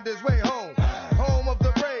he'll find his way home. Home of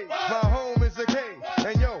the brave. My home is the cave.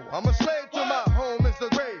 And yo, I'm a slave to my home is the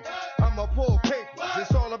grave. I'm a pull papers.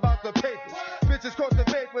 It's all about the papers. Bitches caught the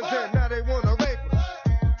papers and now they wanna rape us.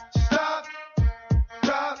 Stop.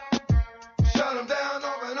 Drop. Shut them down,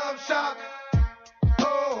 open up shop.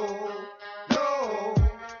 Oh, no.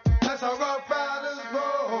 That's how Rough Riders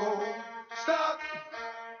roll. Stop.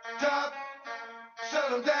 Drop. Shut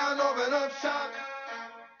them down, open up shop.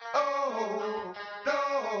 Oh,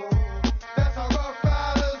 no. That's how Rough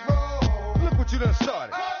Riders roll. Look what you done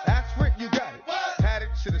started. Ask for it, you got it. Had it,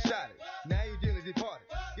 should've shot it. Now you dearly departed.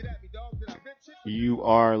 Get at me, dog. Did I rip shit? You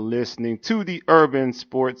are listening to the Urban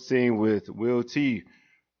Sports Scene with Will T,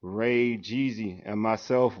 Ray Jeezy, and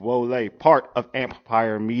myself, Wole, part of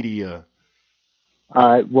Empire Media. All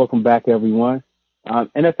right, welcome back, everyone.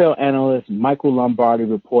 NFL analyst Michael Lombardi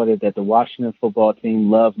reported that the Washington football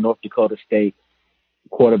team loves North Dakota State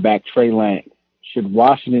quarterback Trey Lance. Should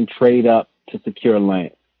Washington trade up to secure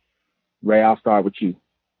Lance? Ray, I'll start with you.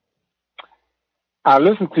 I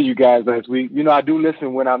listened to you guys last week. You know, I do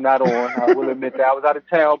listen when I'm not on. I will admit that I was out of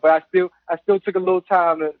town, but I still took a little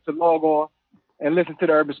time to log on and listen to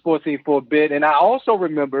the Urban Sports Scene for a bit. And I also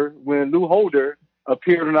remember when Lou Holder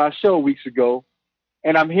appeared on our show weeks ago,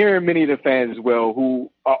 and I'm hearing many of the fans as well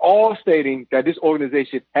who are all stating that this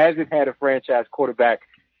organization hasn't had a franchise quarterback,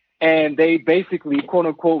 and they basically, quote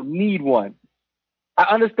unquote, need one. I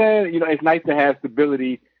understand, you know, it's nice to have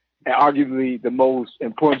stability and arguably the most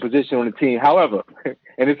important position on the team. However,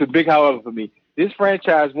 and it's a big however for me, this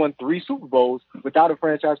franchise won 3 Super Bowls without a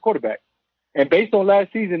franchise quarterback. And based on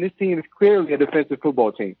last season, this team is clearly a defensive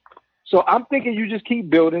football team. So I'm thinking you just keep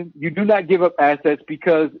building. You do not give up assets,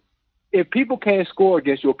 because if people can't score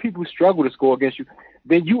against you or people struggle to score against you,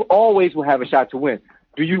 then you always will have a shot to win.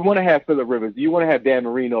 Do you want to have Phillip Rivers? Do you want to have Dan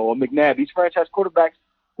Marino or McNabb, these franchise quarterbacks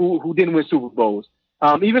who didn't win Super Bowls?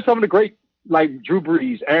 Even some of the great, like Drew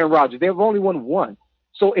Brees, Aaron Rodgers, they've only won 1.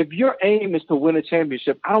 So if your aim is to win a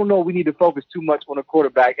championship, I don't know, we need to focus too much on a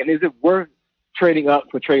quarterback. And is it worth trading up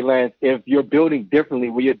for Trey Lance if you're building differently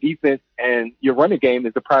where your defense and your running game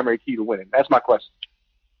is the primary key to winning? That's my question.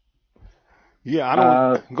 Yeah, I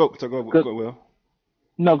don't go, Will.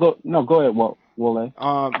 Go ahead, Wole.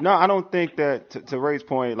 No, I don't think that, to Ray's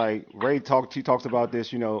point, like he talks about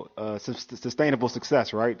this, you know, sustainable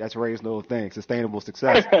success, right? That's Ray's little thing, sustainable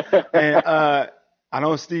success. And I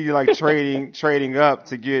don't see like trading up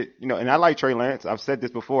to get, you know, and I like Trey Lance. I've said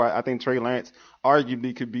this before. I think Trey Lance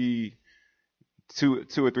arguably could be two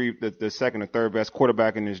or three, the second or third best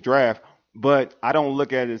quarterback in this draft. But I don't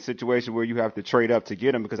look at it as a situation where you have to trade up to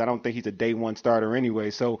get him, because I don't think he's a day one starter anyway.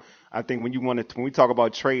 So I think when we talk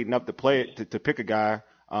about trading up to play it, to pick a guy,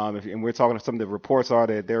 and we're talking, some of the reports are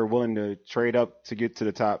that they're willing to trade up to get to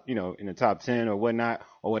the top, you know, in the top 10 or whatnot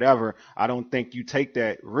or whatever. I don't think you take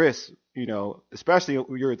that risk, you know, especially if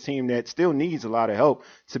you're a team that still needs a lot of help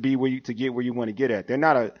to get where you want to get at. They're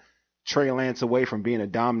not a Trey Lance away from being a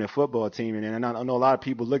dominant football team. And I know a lot of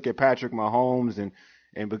people look at Patrick Mahomes and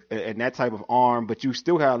that type of arm, but you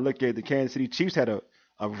still have to look at the Kansas City Chiefs had a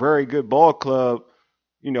very good ball club,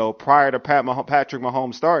 you know, prior to Patrick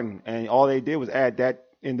Mahomes starting, and all they did was add that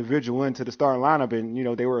individual into the starting lineup, and, you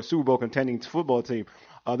know, they were a Super Bowl contending football team.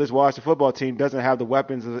 This Washington football team doesn't have the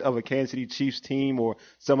weapons of a Kansas City Chiefs team or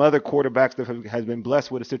some other quarterbacks that has been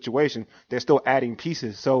blessed with a situation. They're still adding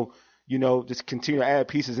pieces. So, you know, just continue to add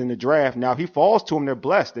pieces in the draft. Now, if he falls to them, they're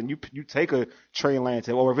blessed. And you take a Trey Lance,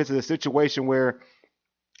 or if it's a situation where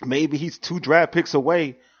maybe he's 2 draft picks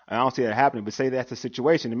away, and I don't see that happening, but say that's a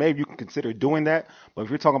situation, and maybe you can consider doing that. But if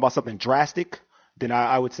you're talking about something drastic, then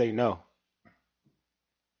I would say no.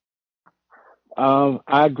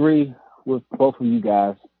 I agree with both of you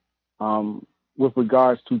guys. With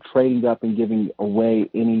regards to trading up and giving away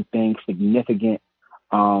anything significant,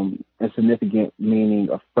 and significant meaning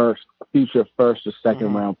a future first or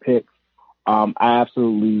second round pick, I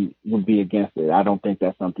absolutely would be against it. I don't think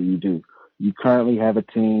that's something you do. You currently have a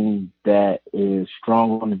team that is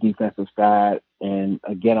strong on the defensive side. And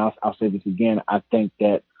again, I'll say this again. I think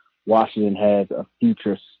that Washington has a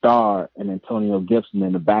future star in Antonio Gibson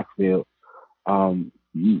in the backfield.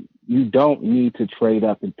 You don't need to trade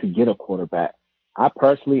up to get a quarterback. I'm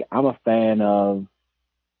a fan of,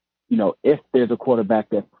 you know, if there's a quarterback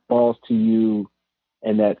that falls to you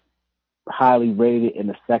and that's highly rated in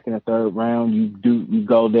the second or third round, you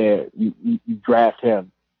go there, you draft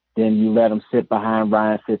him, then you let him sit behind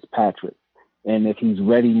Ryan Fitzpatrick. And if he's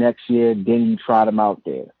ready next year, then you trot him out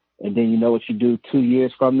there. And then you know what you do 2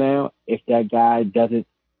 years from now, if that guy doesn't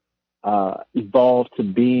evolve to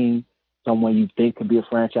being someone you think could be a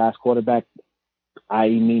franchise quarterback,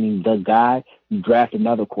 i.e. meaning the guy, you draft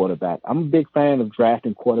another quarterback. I'm a big fan of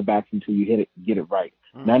drafting quarterbacks until you get it right.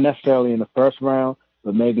 Not necessarily in the first round,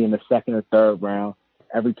 but maybe in the second or third round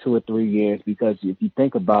every 2 or 3 years, because if you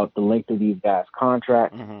think about the length of these guys'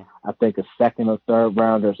 contracts, I think a second or third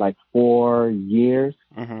round, there's like 4 years,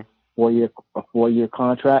 a 4-year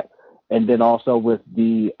contract. And then also with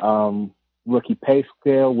the rookie pay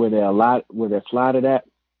scale where they're slotted at,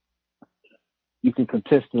 you can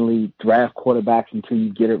consistently draft quarterbacks until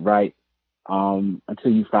you get it right,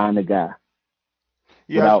 until you find a guy.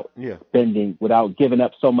 Without spending, without giving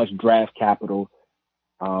up so much draft capital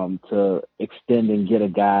to extend and get a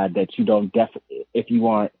guy that you don't if you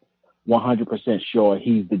aren't 100% sure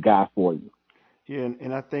he's the guy for you. Yeah,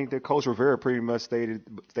 and I think that Coach Rivera pretty much stated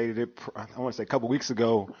it, I want to say a couple weeks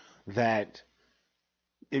ago, that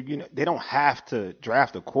they don't have to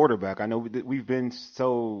draft a quarterback. I know we've been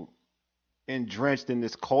so entrenched in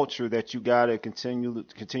this culture that you got to continue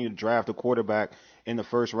to draft a quarterback in the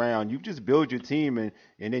first round. You just build your team and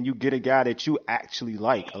then you get a guy that you actually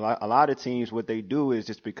like. A lot of teams, what they do is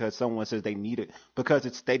just because someone says they need it, because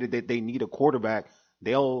it's stated that they need a quarterback,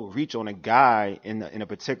 they'll reach on a guy in a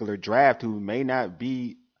particular draft who may not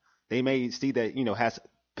be, they may see that, has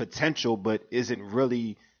potential, but isn't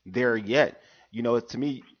really there yet. To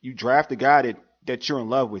me, you draft a guy that you're in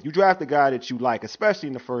love with. You draft a guy that you like, especially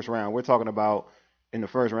in the first round. We're talking about in the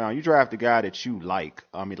first round. You draft a guy that you like.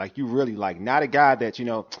 I mean, like you really like, not a guy that, you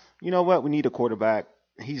know what, we need a quarterback.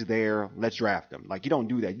 He's there. Let's draft him. Like, you don't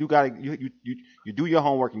do that. You do your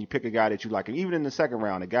homework and you pick a guy that you like. And even in the second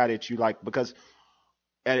round, a guy that you like, because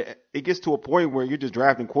it gets to a point where you're just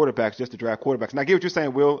drafting quarterbacks just to draft quarterbacks. And I get what you're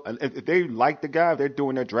saying, Will. If they like the guy, if they're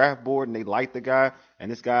doing their draft board and they like the guy, and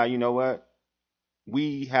this guy, you know what,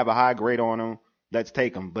 we have a high grade on him, let's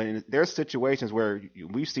take him. But there's situations where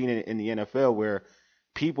we've seen it in the NFL where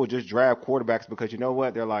people just draft quarterbacks because, you know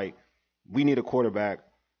what, they're like, we need a quarterback.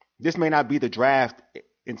 This may not be the draft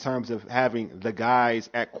in terms of having the guys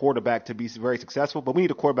at quarterback to be very successful, but we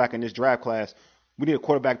need a quarterback in this draft class. We need a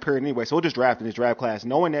quarterback period anyway, so we'll just draft in this draft class,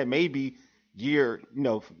 knowing that maybe we're in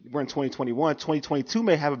 2021, 2022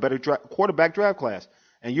 may have a better quarterback draft class.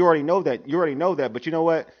 And you already know that, but you know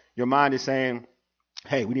what? Your mind is saying,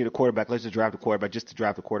 hey, we need a quarterback. Let's just draft a quarterback just to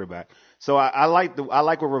draft a quarterback. So I like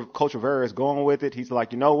where Coach Rivera is going with it. He's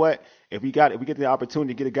like, you know what? If we get the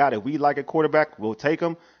opportunity to get a guy that we like at quarterback, we'll take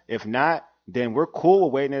him. If not, then we're cool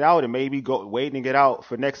with waiting it out and maybe waiting it out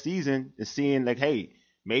for next season and seeing like, hey,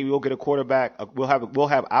 maybe we'll get a quarterback. We'll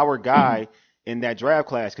have our guy in that draft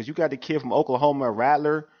class, because you got the kid from Oklahoma,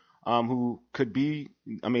 Rattler, who could be.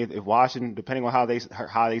 I mean, if Washington, depending on how they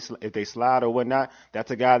if they slide or whatnot, that's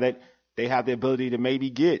a guy that they have the ability to maybe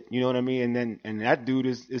get. You know what I mean? And that dude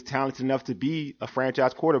is talented enough to be a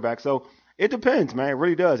franchise quarterback. So it depends, man. It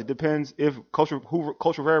really does. It depends who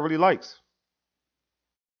Coach Rivera really likes.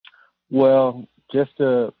 Well, just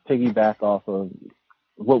to piggyback off of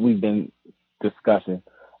what we've been discussing,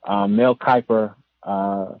 Mel Kiper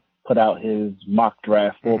put out his mock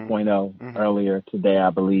draft 4.0 earlier today, I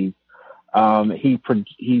believe. He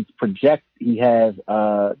has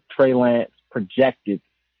Trey Lance projected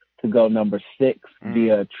to go number 6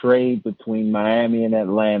 via a trade between Miami and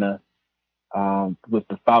Atlanta, with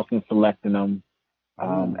the Falcons selecting him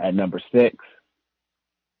at number 6.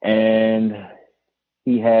 And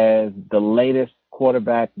he has the latest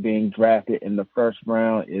quarterback being drafted in the first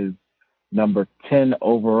round is number 10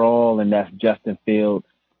 overall, and that's Justin Fields,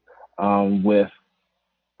 with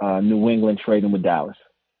New England trading with Dallas.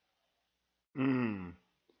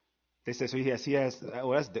 They said so. He has.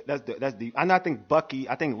 Well, that's the. I think Bucky.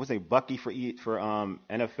 I think Bucky for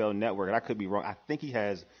NFL Network, and I could be wrong. I think he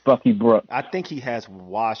has Bucky Brooks. I think he has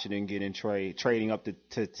Washington trading up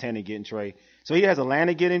to 10 and getting Trey. So he has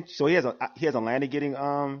Atlanta getting. So he has Atlanta getting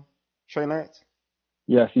Trey Lance.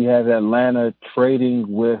 Yes, he has Atlanta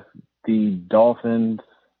trading with the Dolphins.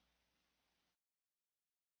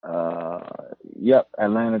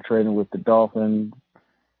 Atlanta trading with the Dolphins.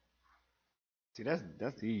 See,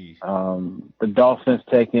 that's easy. The Dolphins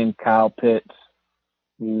taking Kyle Pitts,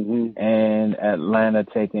 and Atlanta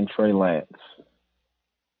taking Trey Lance.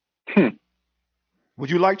 Would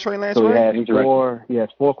you like Trey Lance? So he has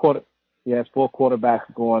four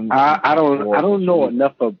quarterbacks going. I don't know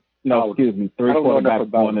enough of. No, excuse me, 3 quarterbacks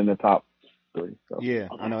going in the top. 3. So. Yeah,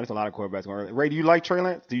 I know there's a lot of quarterbacks going early. Ray, do you like Trey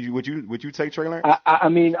Lance? Would you take Trey Lance? I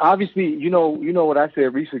mean, obviously, you know what I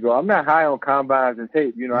said weeks ago. I'm not high on combines and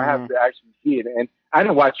tape. You know, I have to actually see it. And I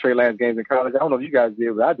didn't watch Trey Lance games in college. I don't know if you guys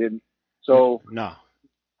did, but I didn't. So no.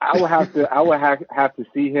 I would have to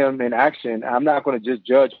see him in action. I'm not going to just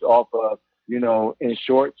judge off of, you know, in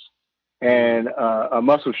shorts and a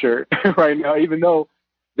muscle shirt right now. Even though,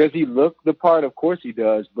 does he look the part? Of course he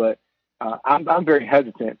does. But I'm very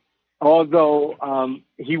hesitant. Although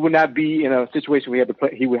he would not be in a situation where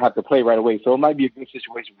he would have to play right away. So it might be a good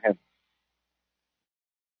situation for him.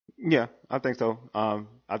 Yeah, I think so.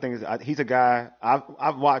 I think he's a guy.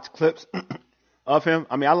 I've watched clips of him.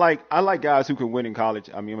 I mean, I like guys who can win in college.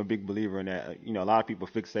 I mean, I'm a big believer in that. You know, a lot of people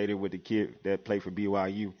fixated with the kid that played for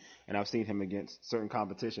BYU, and I've seen him against certain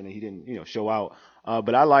competition and he didn't, you know, show out.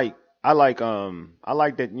 But I like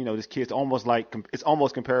that. You know, this kid's almost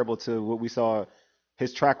comparable to what we saw.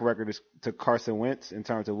 His track record is to Carson Wentz in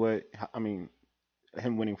terms of him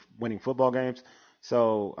winning football games.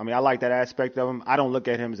 So, I mean, I like that aspect of him. I don't look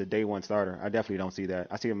at him as a day one starter. I definitely don't see that.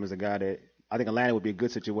 I see him as a guy that I think Atlanta would be a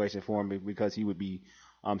good situation for him because he would be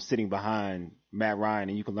sitting behind Matt Ryan,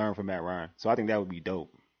 and you can learn from Matt Ryan. So I think that would be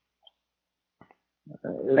dope.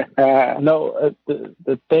 No,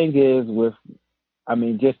 the thing is with, I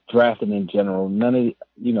mean, just drafting in general, none of,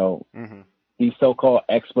 you know, these so-called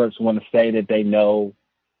experts want to say that they know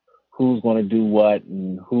who's going to do what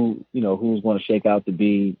and who's going to shake out to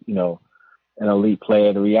be, you know, an elite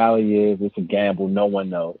player. The reality is it's a gamble. No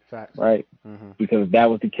one knows. Facts. Right? Because if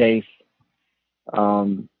that was the case,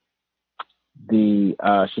 the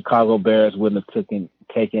Chicago Bears wouldn't have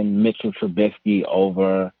taken Mitchell Trubisky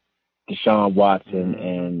over Deshaun Watson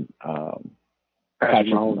and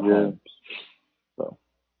Patrick Mahomes.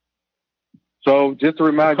 So just to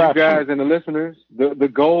remind you guys and the listeners, the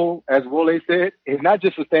goal, as Wole said, is not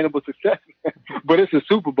just sustainable success, but it's a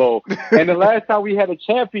Super Bowl. And the last time we had a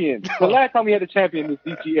champion in this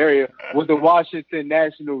DC area was the Washington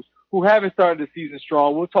Nationals, who haven't started the season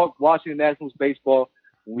strong. We'll talk Washington Nationals baseball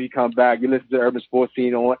when we come back. You listen to Urban Sports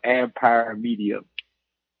Scene on Empire Media.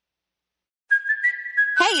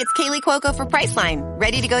 Hey, it's Kaylee Cuoco for Priceline.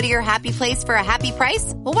 Ready to go to your happy place for a happy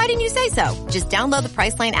price? Well, why didn't you say so? Just download the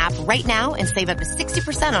Priceline app right now and save up to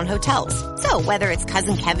 60% on hotels. So whether it's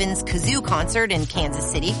Cousin Kevin's Kazoo Concert in Kansas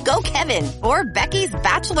City, go Kevin, or Becky's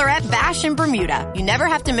Bachelorette Bash in Bermuda, you never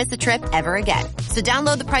have to miss a trip ever again. So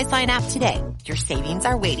download the Priceline app today. Your savings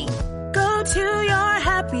are waiting. Go to your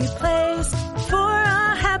happy place for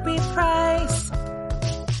a happy price.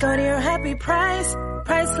 Go to your happy price,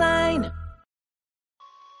 Priceline.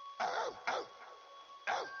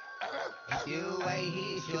 You right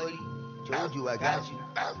here, shorty. Told you I got you.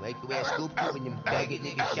 Like the way I scooped you when them faggot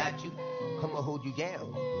niggas shot you. I'ma hold you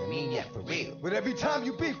down. I mean that for real. But every time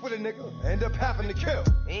you beef with a nigga, I end up having to kill.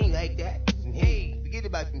 Ain't like that. Hey, forget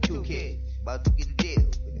about them 2 kids. About to get a deal.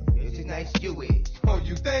 It's as nice as you is. Oh,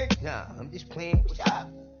 you think? Nah, I'm just playing. What's up?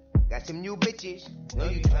 Got some new bitches. Know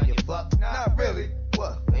you trying to fuck? Not really.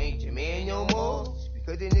 What? Ain't your man no more?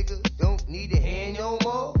 Because the nigga don't need a hand no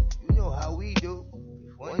more? You know how we do.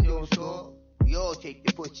 If one don't score, we all take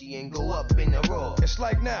the pussy and go up in the roar. It's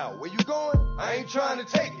like now, where you going? I ain't trying to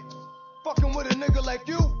take it. Fucking with a nigga like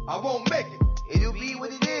you, I won't make it. It'll be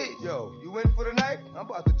what it is. Yo, you in for the night? I'm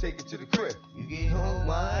about to take it to the crib. You get home,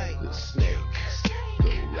 right? The snake,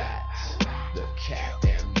 the rat, the cat,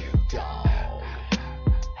 and the dog.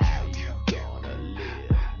 How you gonna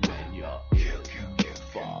live when you're ill, you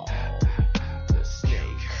fall? The snake,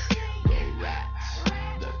 the rat,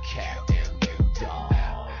 the cat, and the dog.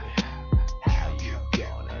 How you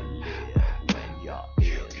gonna live when you're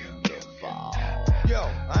ill, you fall? Yo,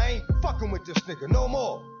 I ain't fucking with this nigga no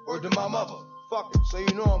more. Word to my mother. Fuck him, so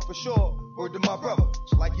you know I'm for sure. Word to my brother.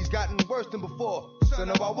 It's like he's gotten worse than before. Son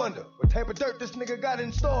of I wonder what type of dirt this nigga got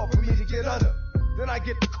in store for me to get under. Then I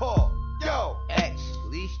get the call. Yo! X,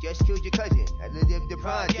 police just killed your cousin. I live the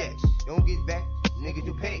projects. Don't get back, niggas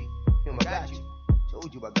will pay. Him, I got you.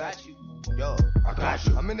 Told you I got you. Yo, I got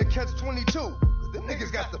you. I'm in the catch-22, cause them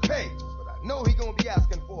niggas got to pay. But I know he gonna be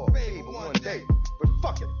asking for a favor one day. But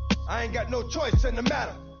fuck it, I ain't got no choice in the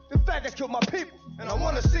matter. The faggot killed my people, and I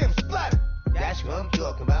wanna see him splattered. That's what I'm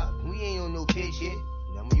talking about. We ain't on no kid shit.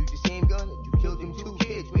 And I'ma use the same gun that you killed them 2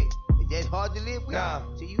 kids with. Is that hard to live with? Nah.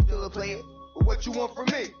 So you still a player? But what you want from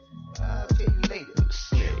me? I'll tell you later. The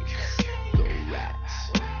snake, the rat,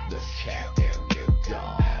 the cat, and the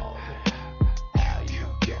dog. How you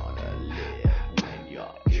gonna live when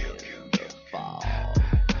you're ill, you fall?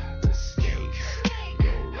 The snake,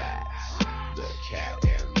 the rat, the cat,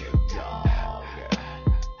 and the dog.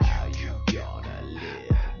 How you gonna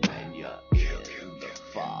live when you're ill, you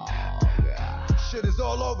fall?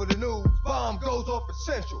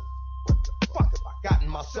 Central. What the fuck have I gotten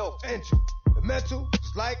myself into? The mental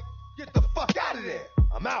is like, get the fuck out of there.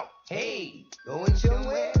 I'm out. Hey, going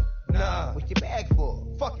somewhere? Nah. What's your bag for?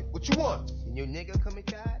 Fuck it. What you want? And your nigga coming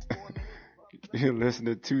tired? You're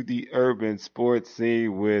listening to the Urban Sports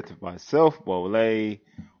Scene with myself, Wole,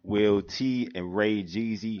 Will T, and Ray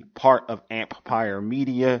Jeezy, part of Empire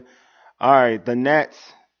Media. All right, the Nats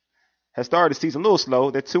has started the season a little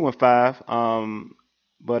slow. They're 2-5,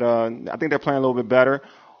 but I think they're playing a little bit better.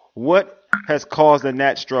 What has caused the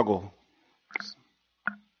Nats struggle?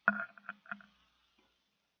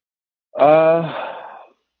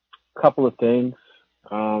 Couple of things.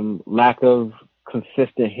 Lack of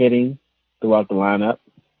consistent hitting throughout the lineup.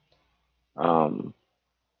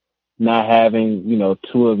 Not having,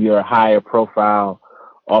 two of your higher profile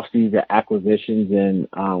offseason acquisitions in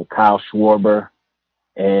Kyle Schwarber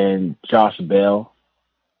and Josh Bell.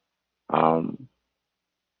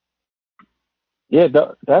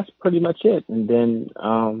 That's pretty much it. And then,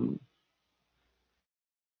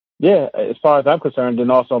 as far as I'm concerned, then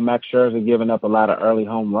also Max Scherzer giving up a lot of early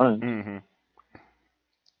home runs. Mm-hmm.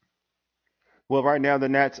 Well, right now the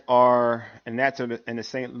Nats and the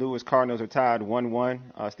St. Louis Cardinals are tied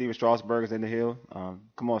 1-1. Steven Strasburg is in the hill.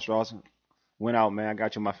 Come on, Strauss. Win out, man. I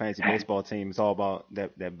got you on my fantasy baseball team. It's all about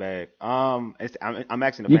that bag. I'm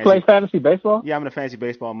actually in You play fantasy baseball? Yeah, I'm in a fantasy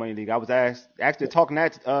baseball money league. I was asked Talk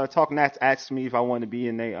Nats asked me if I wanted to be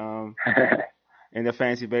in in the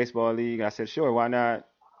fantasy baseball league. I said sure, why not?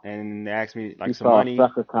 And they asked me some money.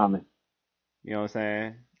 Sucker comment. You know what I'm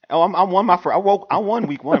saying? Oh, I won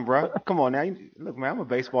week 1, bro. Come on now. Look, man, I'm a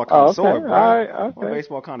baseball connoisseur, okay. bro. All right, okay. I'm a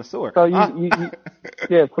baseball connoisseur. So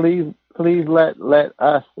please let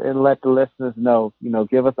us and let the listeners know.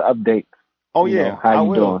 Give us an update. Oh yeah, how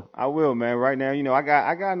you doing? I will, man. Right now, I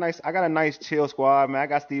got a nice chill squad, man. I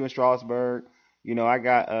got Steven Strasburg. I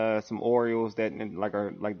got some Orioles that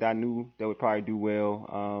that I knew that would probably do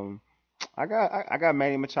well. I got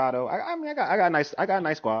Manny Machado. I got a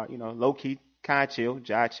nice squad. Low key. Kind of chill,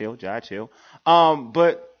 jai chill.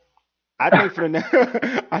 But I think for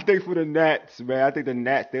the Nats, man, I think the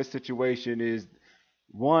Nats, their situation is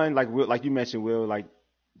one, like you mentioned, Will, like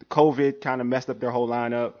the COVID kind of messed up their whole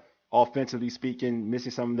lineup, offensively speaking,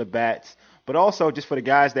 missing some of the bats, but also just for the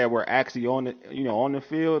guys that were actually on the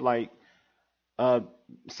field,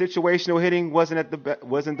 situational hitting wasn't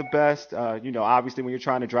the best. Obviously when you're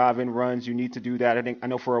trying to drive in runs, you need to do that. I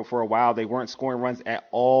know for a while they weren't scoring runs at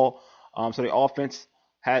all. So the offense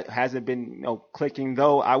hasn't been clicking.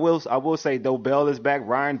 Though I will say though Bell is back,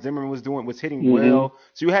 Ryan Zimmerman was hitting well.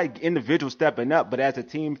 So you had individuals stepping up, but as a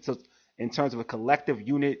team, in terms of a collective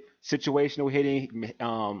unit, situational hitting,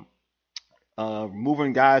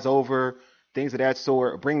 moving guys over, things of that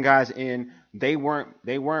sort, bring guys in, they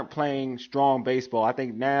weren't playing strong baseball. I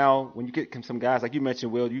think now when you get some guys like you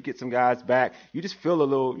mentioned, Will, you get some guys back, you just feel a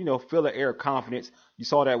little, feel an air of confidence. You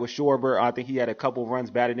saw that with Schwarber. I think he had a couple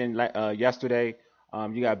runs batted in yesterday.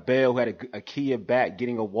 You got Bell, who had a key at bat,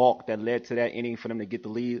 getting a walk that led to that inning for them to get the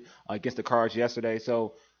lead against the Cards yesterday.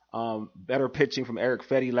 So better pitching from Eric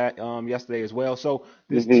Fetty yesterday as well. So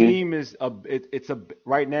this team is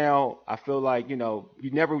right now. I feel like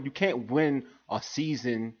you can't win a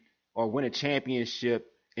season or win a championship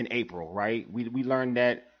in April, right? We learned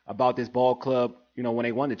that about this ball club, when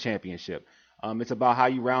they won the championship. It's about how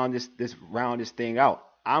you round this thing out.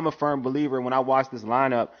 I'm a firm believer when I watch this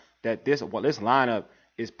lineup that this lineup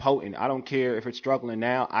is potent. I don't care if it's struggling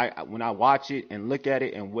now. When I watch it and look at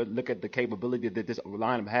it and look at the capability that this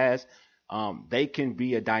lineup has, they can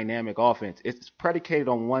be a dynamic offense. It's predicated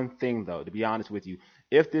on one thing, though, to be honest with you.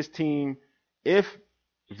 If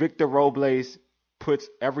Victor Robles puts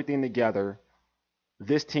everything together,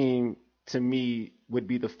 this team, to me, would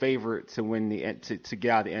be the favorite to win to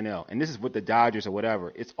get out of the NL. And this is with the Dodgers or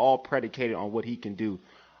whatever. It's all predicated on what he can do.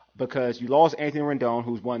 Because you lost Anthony Rendon,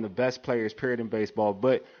 who's one of the best players, period, in baseball,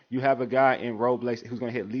 but you have a guy in Robles who's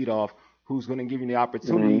going to hit leadoff, who's going to give you the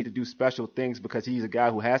opportunity to do special things because he's a guy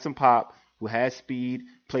who has some pop, who has speed,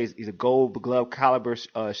 he's a gold glove caliber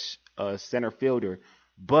center fielder,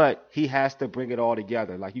 but he has to bring it all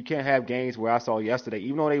together. Like, you can't have games where I saw yesterday,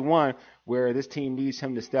 even though they won, where this team needs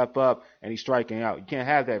him to step up and he's striking out. You can't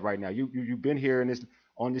have that right now. You've been here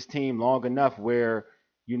on this team long enough where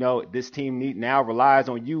this team now relies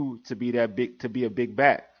on you to be a big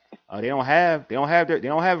bat. They don't have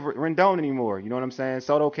Rendon anymore. You know what I'm saying?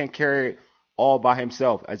 Soto can't carry it all by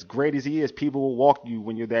himself. As great as he is, people will walk you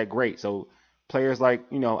when you're that great. So players like,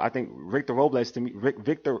 I think Victor Robles is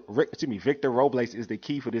the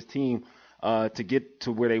key for this team to get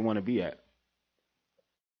to where they want to be at.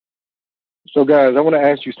 So guys, I want to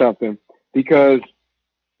ask you something, because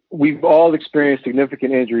we've all experienced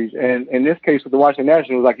significant injuries. And in this case with the Washington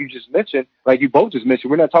Nationals, like you just mentioned, like you both just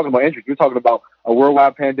mentioned, we're not talking about injuries. We're talking about a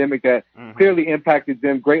worldwide pandemic that clearly impacted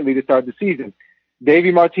them greatly to start the season.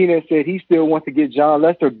 Davey Martinez said he still wants to get John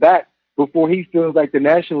Lester back before he feels like the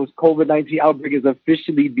Nationals' COVID-19 outbreak is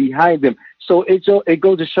officially behind them. So it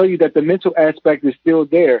goes to show you that the mental aspect is still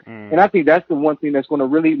there. And I think that's the one thing that's going to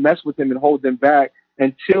really mess with them and hold them back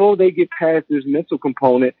until they get past this mental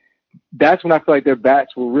component. That's when I feel like their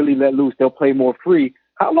bats will really let loose. They'll play more free.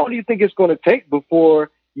 How long do you think it's going to take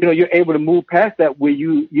before, you're able to move past that where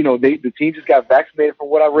the team just got vaccinated from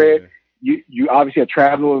what I read. You obviously are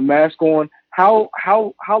traveling with a mask on. How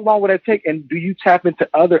long would that take? And do you tap into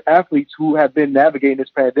other athletes who have been navigating this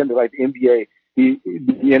pandemic, like the NBA, the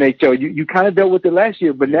NHL? You kind of dealt with it last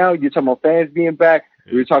year, but now you're talking about fans being back.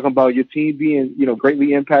 You're talking about your team being,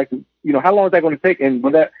 greatly impacted. How long is that going to take? And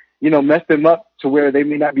will that, mess them up to where they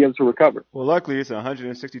may not be able to recover? Well, luckily it's a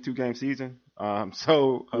 162 game season.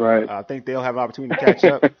 So right. I think they'll have an opportunity to catch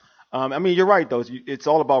up. I mean, you're right though. It's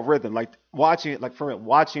all about rhythm. Like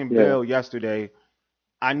watching Bill yesterday,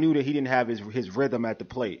 I knew that he didn't have his rhythm at the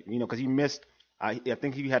plate, because he missed. I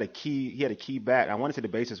think he had a key bat. I want to say the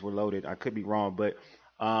bases were loaded. I could be wrong, but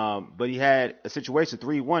he had a situation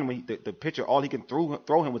 3-1 when the pitcher, all he can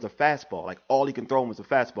throw him was a fastball. Like all he can throw him was a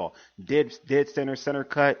fastball. Dead center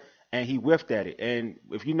cut, and he whiffed at it. And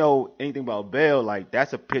if you know anything about Bell, like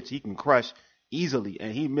that's a pitch he can crush easily,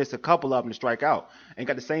 and he missed a couple of them to strike out, and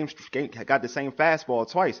got the same fastball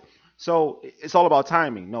twice. So it's all about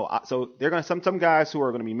timing. So they're going to some guys who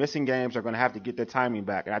are going to be missing games are going to have to get their timing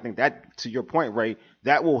back, and I think that, to your point, Ray,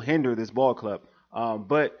 that will hinder this ball club.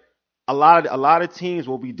 But a lot of teams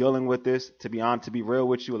will be dealing with this. To be real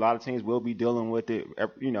with you, a lot of teams will be dealing with it.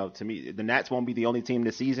 To me, the Nats won't be the only team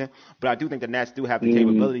this season, but I do think the Nats do have the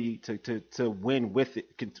capability to win with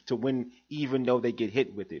it, to win even though they get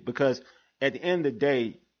hit with it. Because at the end of the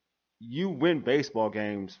day, you win baseball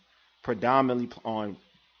games predominantly on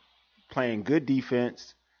playing good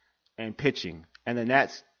defense and pitching. And the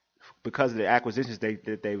Nats, because of the acquisitions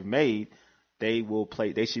that they've made, they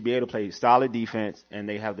should be able to play solid defense, and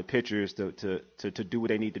they have the pitchers to do what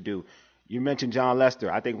they need to do. You mentioned John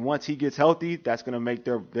Lester. I think once he gets healthy, that's going to make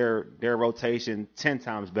their rotation 10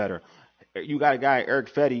 times better. You got a guy,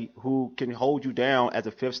 Eric Fetty, who can hold you down as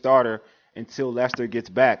a fifth starter until Lester gets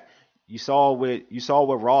back. You saw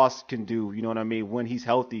what Ross can do, you know what I mean, when he's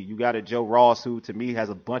healthy. You got a Joe Ross who, to me, has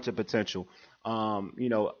a bunch of potential.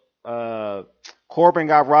 Corbin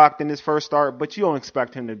got rocked in his first start, but you don't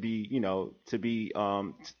expect him to be, you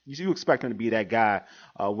expect him to be that guy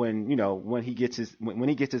when he gets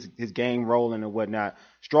his game rolling and whatnot.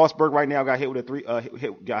 Strasburg right now got hit with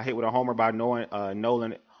a homer by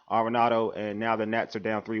Nolan Arenado, and now the Nats are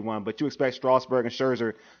down 3-1. But you expect Strasburg and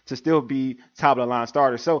Scherzer to still be top of the line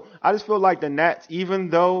starters. So I just feel like the Nats, even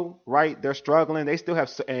though they're struggling, they still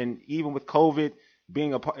have, and even with COVID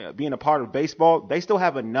being a part of baseball, they still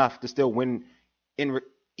have enough to still win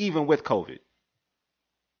even with COVID.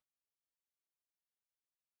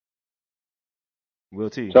 Will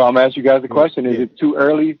T. So I'm gonna ask you guys a question: Is it too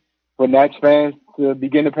early for Nats fans to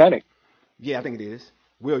begin to panic? Yeah, I think it is.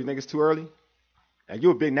 Will, you think it's too early?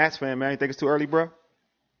 You're a big Nats fan, man. You think it's too early, bro?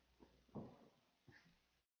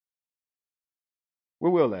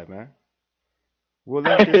 Where Will at, man? Will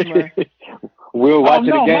at this, man? Will watching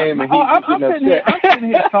the game, and I'm sitting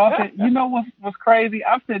here talking. You know what's crazy?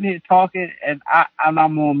 I'm sitting here talking, and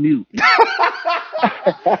I'm on mute. That's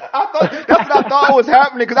what I thought was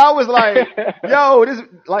happening, because I was like, "Yo, this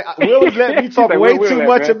Will is letting me talk way too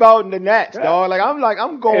much about the Nats, dog."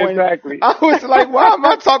 I'm going. Exactly. I was like, "Why am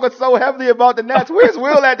I talking so heavily about the Nats? Where's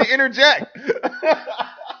Will at to interject?"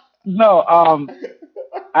 No,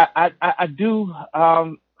 I do.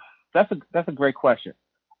 That's a great question.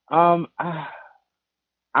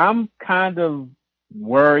 I'm kind of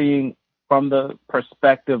worrying from the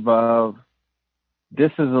perspective of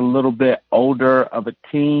this is a little bit older of a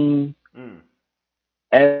team.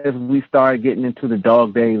 As we start getting into the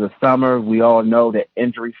dog days of summer, we all know that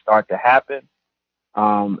injuries start to happen.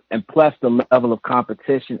 And plus the level of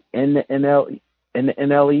competition in the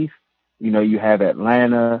NL East, you have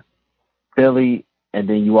Atlanta, Philly, and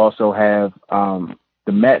then you also have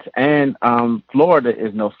the Mets, and Florida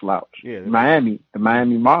is no slouch. Yeah, the Miami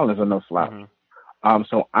Marlins are no slouch. Mm-hmm.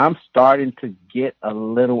 So I'm starting to get a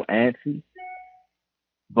little antsy,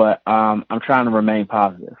 but I'm trying to remain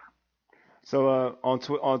positive. So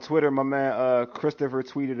on Twitter, my man Christopher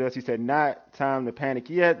tweeted us. He said, "Not time to panic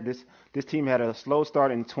yet. This team had a slow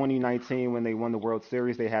start in 2019 when they won the World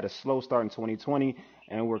Series. They had a slow start in 2020,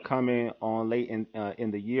 and we're coming on late in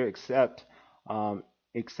the year. Except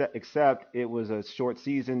except it was a short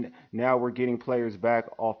season. Now we're getting players back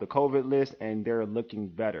off the COVID list, and they're looking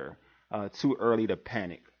better. Too early to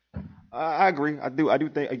panic. I agree. I do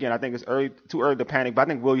think, again, I think it's too early to panic, but I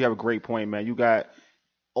think, Will, you have a great point, man. You got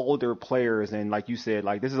older players, and like you said,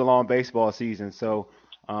 like this is a long baseball season, so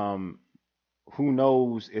who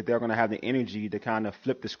knows if they're going to have the energy to kind of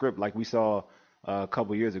flip the script like we saw a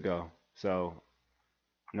couple years ago. So,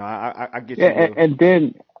 no, I get you.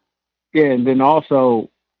 And then also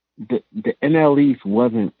the NL East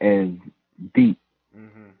wasn't as deep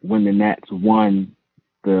when the Nats won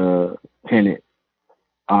the pennant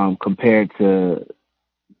compared to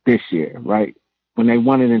this year, right? When they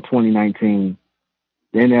won it in 2019,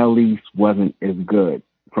 the NL East wasn't as good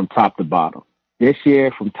from top to bottom. This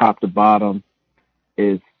year, from top to bottom,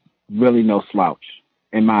 is really no slouch,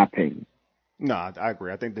 in my opinion. No, I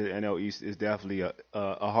agree. I think the NL East is definitely a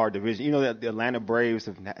hard division. You know that the Atlanta Braves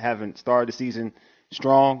haven't started the season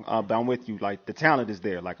strong, but I'm with you. Like, the talent is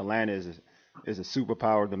there. Like, Atlanta is a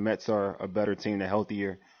superpower. The Mets are a better team. They're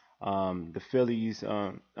healthier. The Phillies,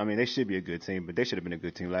 I mean, they should be a good team, but they should have been a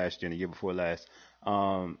good team last year and the year before last.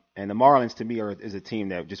 And the Marlins, to me, is a team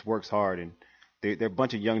that just works hard, and they're a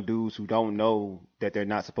bunch of young dudes who don't know that they're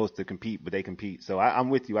not supposed to compete, but they compete. So I'm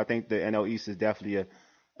with you. I think the NL East is definitely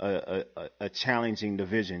a challenging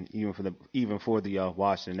division, even for the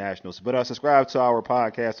Washington Nationals. But subscribe to our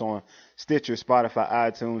podcast on Stitcher, Spotify,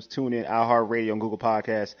 iTunes, TuneIn, iHeartRadio, and Google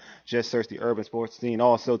Podcasts. Just search the Urban Sports Scene.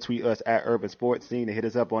 Also tweet us at Urban Sports Scene and hit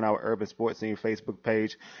us up on our Urban Sports Scene Facebook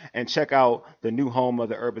page. And check out the new home of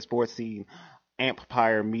the Urban Sports Scene,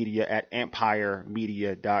 Empire Media, at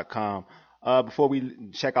empiremedia.com. Before we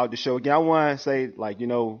check out the show again, I want to say,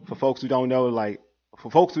 for folks who don't know,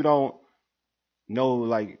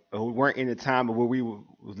 who weren't in the time of where we was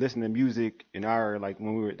listening to music in our,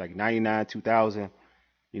 when we were 99, 2000,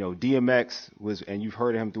 DMX was, and you've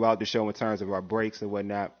heard of him throughout the show in terms of our breaks and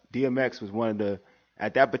whatnot. DMX was one of the,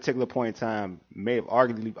 at that particular point in time, may have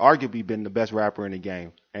arguably been the best rapper in the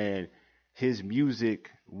game. And his music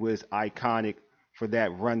was iconic for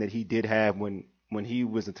that run that he did have when he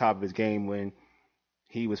was the top of his game, when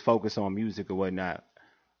he was focused on music or whatnot.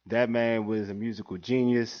 That man was a musical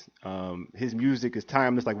genius. His music is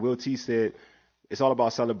timeless. Like Will T said, it's all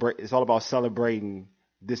about celebrating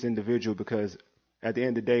this individual, because at the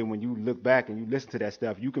end of the day, when you look back and you listen to that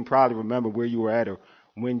stuff, you can probably remember where you were at or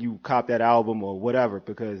when you copped that album or whatever,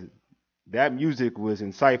 because that music was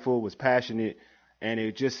insightful, was passionate, and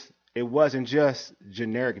it wasn't just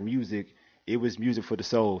generic music. It was music for the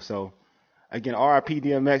soul. So again, RIP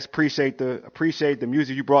DMX, appreciate the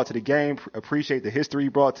music you brought to the game, appreciate the history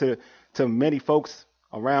you brought to many folks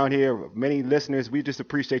around here, many listeners. We just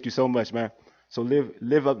appreciate you so much, man. So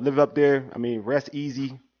live up there. I mean, rest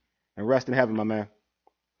easy and rest in heaven, my man.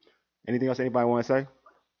 Anything else anybody want to say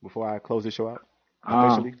before I close this show out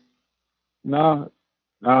officially? No,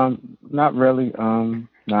 not really. I'm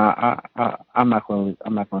not going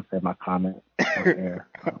to say my comment on air.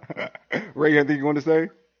 Ray, anything you want to say?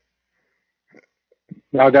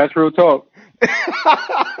 No, that's real talk.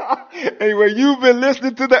 Anyway, you've been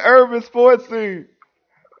listening to the Urban Sports Scene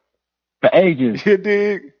for ages. You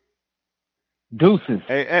dig? Deuces.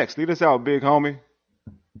 Hey, X, lead us out, big homie.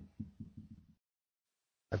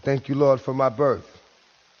 I thank you, Lord, for my birth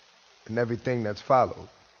and everything that's followed.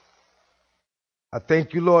 I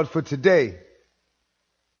thank you, Lord, for today,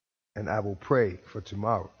 and I will pray for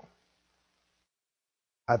tomorrow.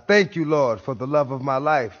 I thank you, Lord, for the love of my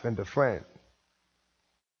life and a friend.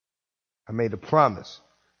 I made a promise,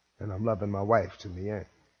 and I'm loving my wife to the end.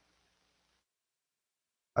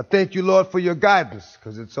 I thank you, Lord, for your guidance,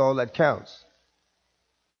 because it's all that counts.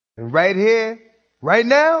 And right here, right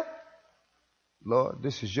now, Lord,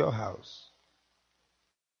 this is your house.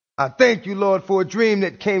 I thank you, Lord, for a dream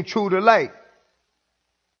that came true to light.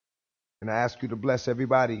 And I ask you to bless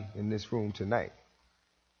everybody in this room tonight.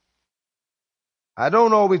 I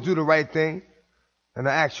don't always do the right thing, and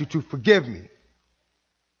I ask you to forgive me.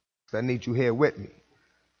 I need you here with me.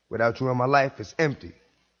 Without you in my life, it's empty.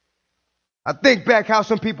 I think back how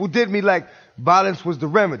some people did me like violence was the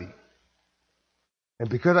remedy. And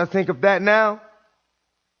because I think of that now,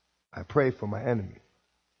 I pray for my enemy.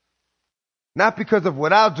 Not because of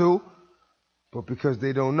what I'll do, but because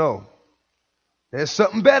they don't know. There's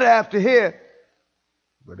something better after here,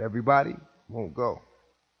 but everybody won't go.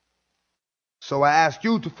 So I ask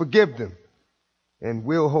you to forgive them, and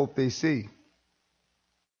we'll hope they see.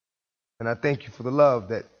 And I thank you for the love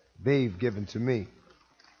that they've given to me.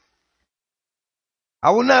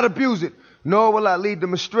 I will not abuse it, nor will I lead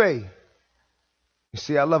them astray. You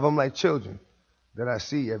see, I love them like children that I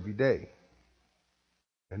see every day.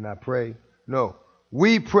 And I pray, no,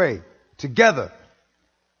 we pray together.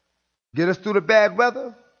 Get us through the bad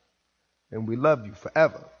weather, and we love you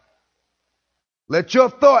forever. Let your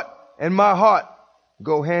thought and my heart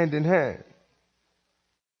go hand in hand.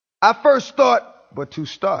 I first thought but to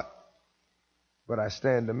start, but I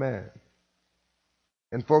stand a man.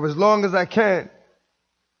 And for as long as I can,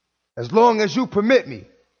 as long as you permit me,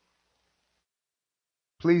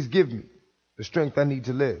 please give me the strength I need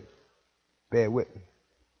to live. Bear with me.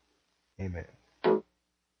 Amen.